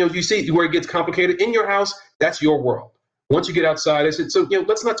cause?" I said, you see where it gets complicated in your house, that's your world. Once you get outside, I said, so,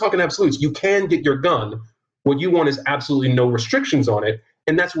 let's not talk in absolutes. You can get your gun. What you want is absolutely no restrictions on it.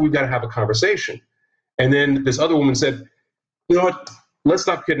 And that's where we've got to have a conversation. And then this other woman said, "You know what? Let's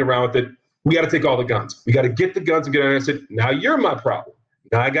stop kidding around with it. We got to take all the guns. We got to get the guns and get out." I said, "Now you're my problem.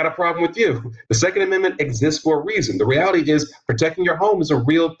 Now I got a problem with you. The Second Amendment exists for a reason. The reality is protecting your home is a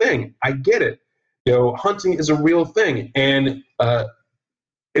real thing. I get it. Hunting is a real thing."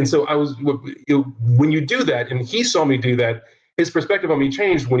 And so I was, when you do that, and he saw me do that, his perspective on me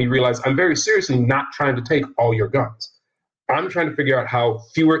changed when he realized I'm very seriously not trying to take all your guns. I'm trying to figure out how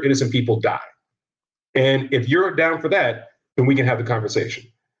fewer innocent people die. And if you're down for that, then we can have the conversation.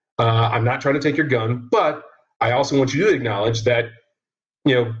 I'm not trying to take your gun, but I also want you to acknowledge that,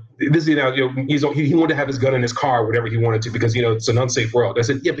 he wanted to have his gun in his car, whatever he wanted to, because, it's an unsafe world. I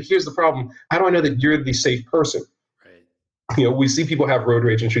said, "Yeah, but here's the problem. How do I know that you're the safe person?" Right. We see people have road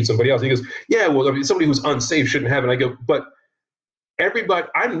rage and shoot somebody else. He goes, "Yeah, well, somebody who's unsafe shouldn't have it." I go, "But everybody,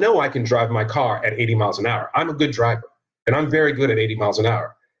 I know I can drive my car at 80 miles an hour. I'm a good driver, and I'm very good at 80 miles an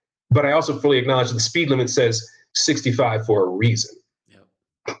hour. But I also fully acknowledge that the speed limit says 65 for a reason."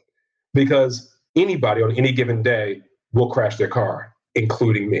 Yep. Because anybody on any given day will crash their car,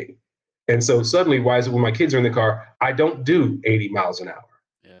 including me. And so suddenly, why is it when my kids are in the car, I don't do 80 miles an hour.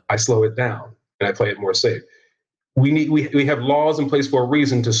 Yeah. I slow it down and I play it more safe. We have laws in place for a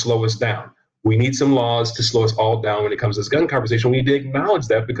reason to slow us down. We need some laws to slow us all down when it comes to this gun conversation. We need to acknowledge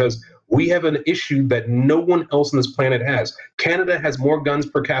that because we have an issue that no one else on this planet has. Canada has more guns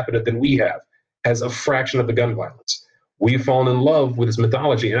per capita than we have, as a fraction of the gun violence. We've fallen in love with this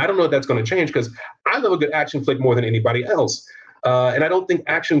mythology. And I don't know if that's going to change because I love a good action flick more than anybody else. And I don't think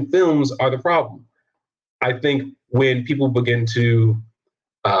action films are the problem. I think when people begin to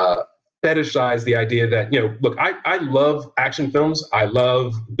fetishize the idea that, look, I love action films. I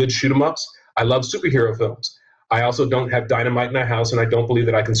love good shoot 'em ups. I love superhero films. I also don't have dynamite in my house, and I don't believe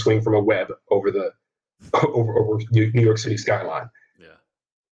that I can swing from a web over New York City skyline. Yeah.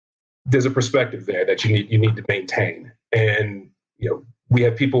 There's a perspective there that you need to maintain. And, we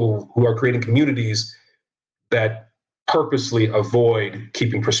have people who are creating communities that purposely avoid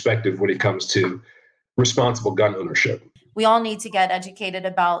keeping perspective when it comes to responsible gun ownership. we all need to get educated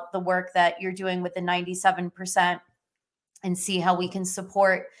about the work that you're doing with the 97% and see how we can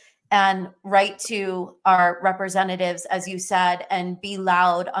support and write to our representatives, as you said, and be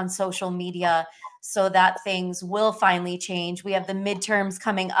loud on social media so that things will finally change. We have the midterms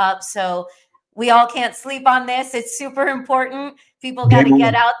coming up, so we all can't sleep on this. It's super important. People got to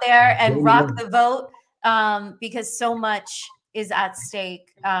get out there and rock the vote because so much is at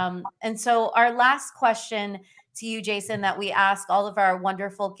stake. And so our last question to you, Jason, that we ask all of our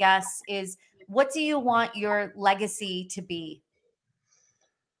wonderful guests is, what do you want your legacy to be?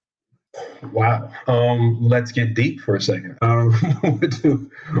 Wow. Let's get deep for a second.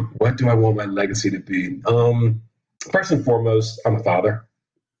 What do I want my legacy to be? First and foremost, I'm a father.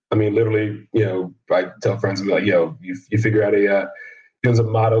 I mean, literally, I tell friends, I'm like, you figure out there's a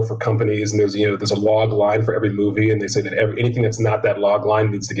motto for companies, and there's a log line for every movie, and they say that anything that's not that log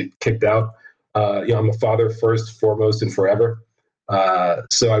line needs to get kicked out. I'm a father first, foremost, and forever.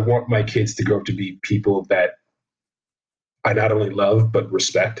 So I want my kids to grow up to be people that I not only love but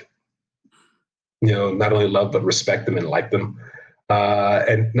respect. Not only love but respect them and like them.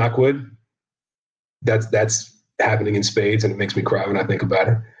 And knock wood, that's happening in spades, and it makes me cry when I think about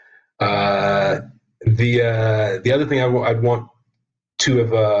it. The other thing I'd want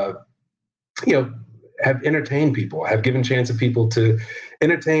to have entertained people, have given chance of people to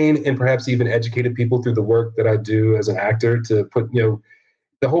entertain and perhaps even educated people through the work that I do as an actor. To put,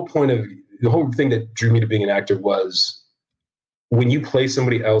 the whole thing that drew me to being an actor was, when you play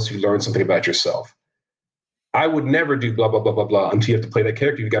somebody else, you learn something about yourself. I would never do blah, blah, blah, blah, blah until you have to play that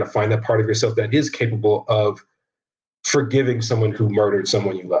character. You've got to find that part of yourself that is capable of forgiving someone who murdered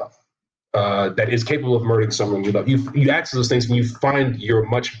someone you love, that is capable of murdering someone you love. You access those things and you find you're a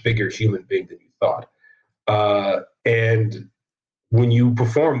much bigger human being than you thought. And when you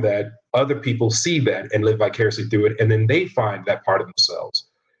perform that, other people see that and live vicariously through it. And then they find that part of themselves.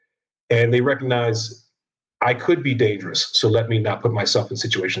 And they recognize, I could be dangerous, so let me not put myself in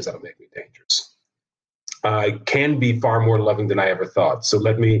situations that'll make me dangerous. I can be far more loving than I ever thought, so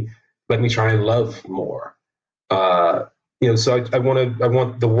let me try and love more. So I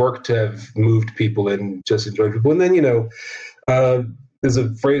want the work to have moved people and just enjoyed people. And then there's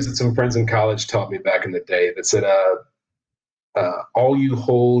a phrase that some friends in college taught me back in the day that said, "All you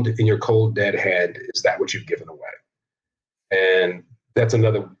hold in your cold dead hand is that which you've given away," and that's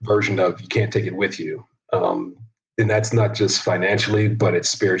another version of, you can't take it with you. And that's not just financially, but it's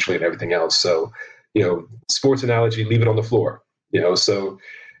spiritually and everything else. So, sports analogy, leave it on the floor, so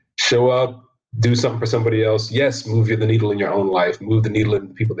show up, do something for somebody else. Yes, move the needle in your own life, move the needle in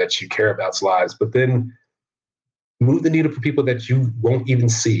the people that you care about's lives, but then move the needle for people that you won't even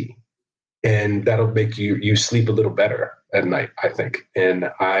see. And that'll make you sleep a little better at night, I think.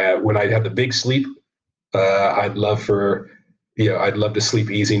 And when I have the big sleep, I'd love to sleep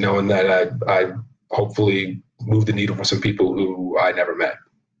easy, knowing that I hopefully move the needle for some people who I never met.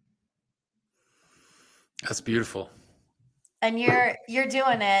 That's beautiful. And you're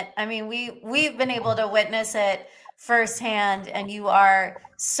doing it. I mean, we've been able to witness it firsthand, and you are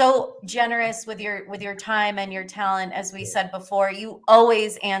so generous with your time and your talent. As we said before, you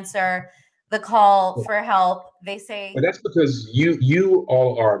always answer the call for help. They say, and that's because you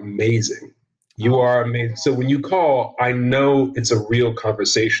all are amazing. You are amazing. So when you call, I know it's a real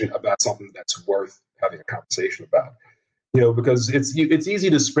conversation about something that's worth having a conversation about. Because it's easy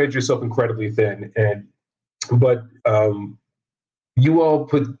to spread yourself incredibly thin, but you all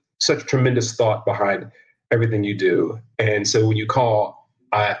put such tremendous thought behind everything you do. And so when you call,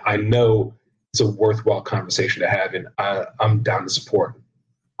 I know it's a worthwhile conversation to have, and I'm down to support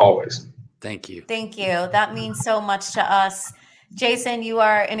always. Thank you. Thank you. That means so much to us. Jason, you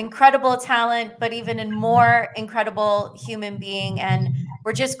are an incredible talent, but even a more incredible human being. And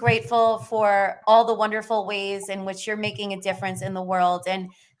we're just grateful for all the wonderful ways in which you're making a difference in the world.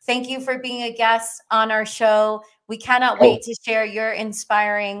 And thank you for being a guest on our show. We cannot wait to share your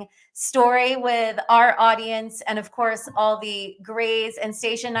inspiring story with our audience. And of course, all the Grey's and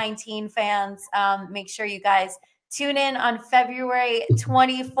Station 19 fans. Make sure you guys tune in on February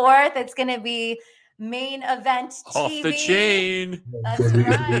 24th. It's going to be Main Event TV. Off the chain. That's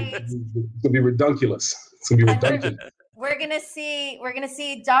right. It's gonna be redunculous. It's gonna be redundant. We're gonna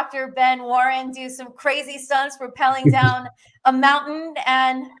see Dr. Ben Warren do some crazy stunts, rappelling down a mountain,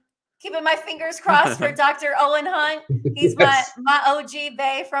 and keeping my fingers crossed for Dr. Owen Hunt. He's my OG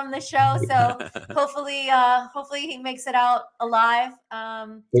bae from the show, so hopefully he makes it out alive.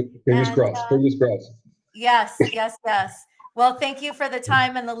 Fingers crossed. Fingers crossed. Yes. Well, thank you for the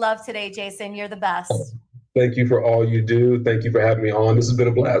time and the love today, Jason. You're the best. Thank you for all you do. Thank you for having me on. This has been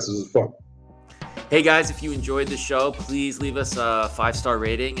a blast. This is fun. Hey guys, if you enjoyed the show, please leave us a 5-star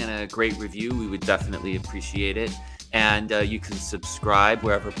rating and a great review. We would definitely appreciate it. And you can subscribe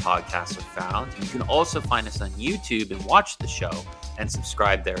wherever podcasts are found. You can also find us on YouTube and watch the show and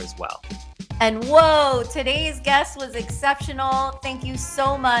subscribe there as well. And whoa, today's guest was exceptional. Thank you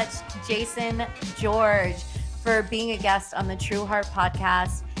so much, Jason George, for being a guest on the True Heart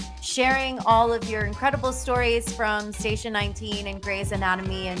Podcast, sharing all of your incredible stories from Station 19 and Grey's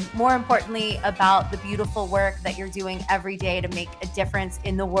Anatomy, and more importantly, about the beautiful work that you're doing every day to make a difference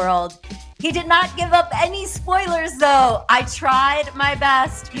in the world. He did not give up any spoilers, though. I tried my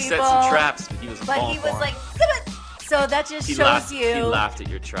best, people. He set some traps, but he was like, so that just shows you. He laughed at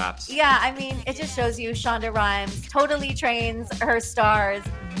your traps. Yeah, I mean, it just shows you Shonda Rhimes totally trains her stars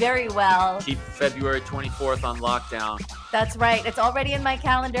very well. Keep February 24th on lockdown. That's right. It's already in my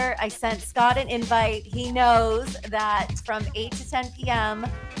calendar. I sent Scott an invite. He knows that from 8 to 10 p.m.,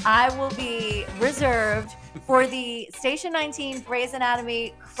 I will be reserved for the Station 19 Grey's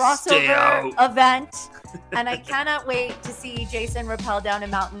Anatomy crossover event. And I cannot wait to see Jason rappel down a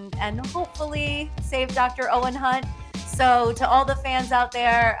mountain and hopefully save Dr. Owen Hunt. So to all the fans out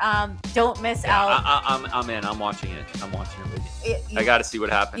there, don't miss out. I'm in. I'm watching it. I'm watching it with you. I got to see what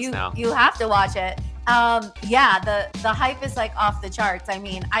happens now. You have to watch it. The hype is like off the charts. I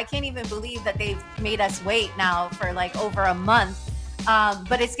mean, I can't even believe that they've made us wait now for like over a month.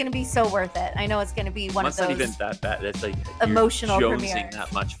 But it's going to be so worth it. I know it's going to be one of those. It's not even that bad. It's like emotional premieres. Premieres.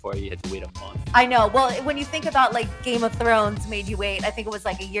 That much for you had to wait a month. I know. Well, when you think about like Game of Thrones made you wait, I think it was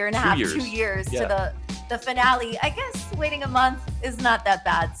like a year and a half, 2 years to the finale. I guess waiting a month is not that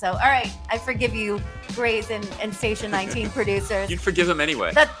bad. So, all right, I forgive you, Grey's and Station 19 producers. You'd forgive them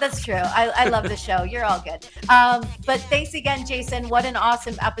anyway. That's true. I love the show. You're all good. But thanks again, Jason. What an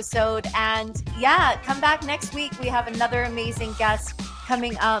awesome episode. And yeah, come back next week. We have another amazing guest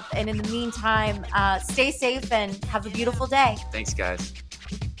coming up. And in the meantime, stay safe and have a beautiful day. Thanks, guys.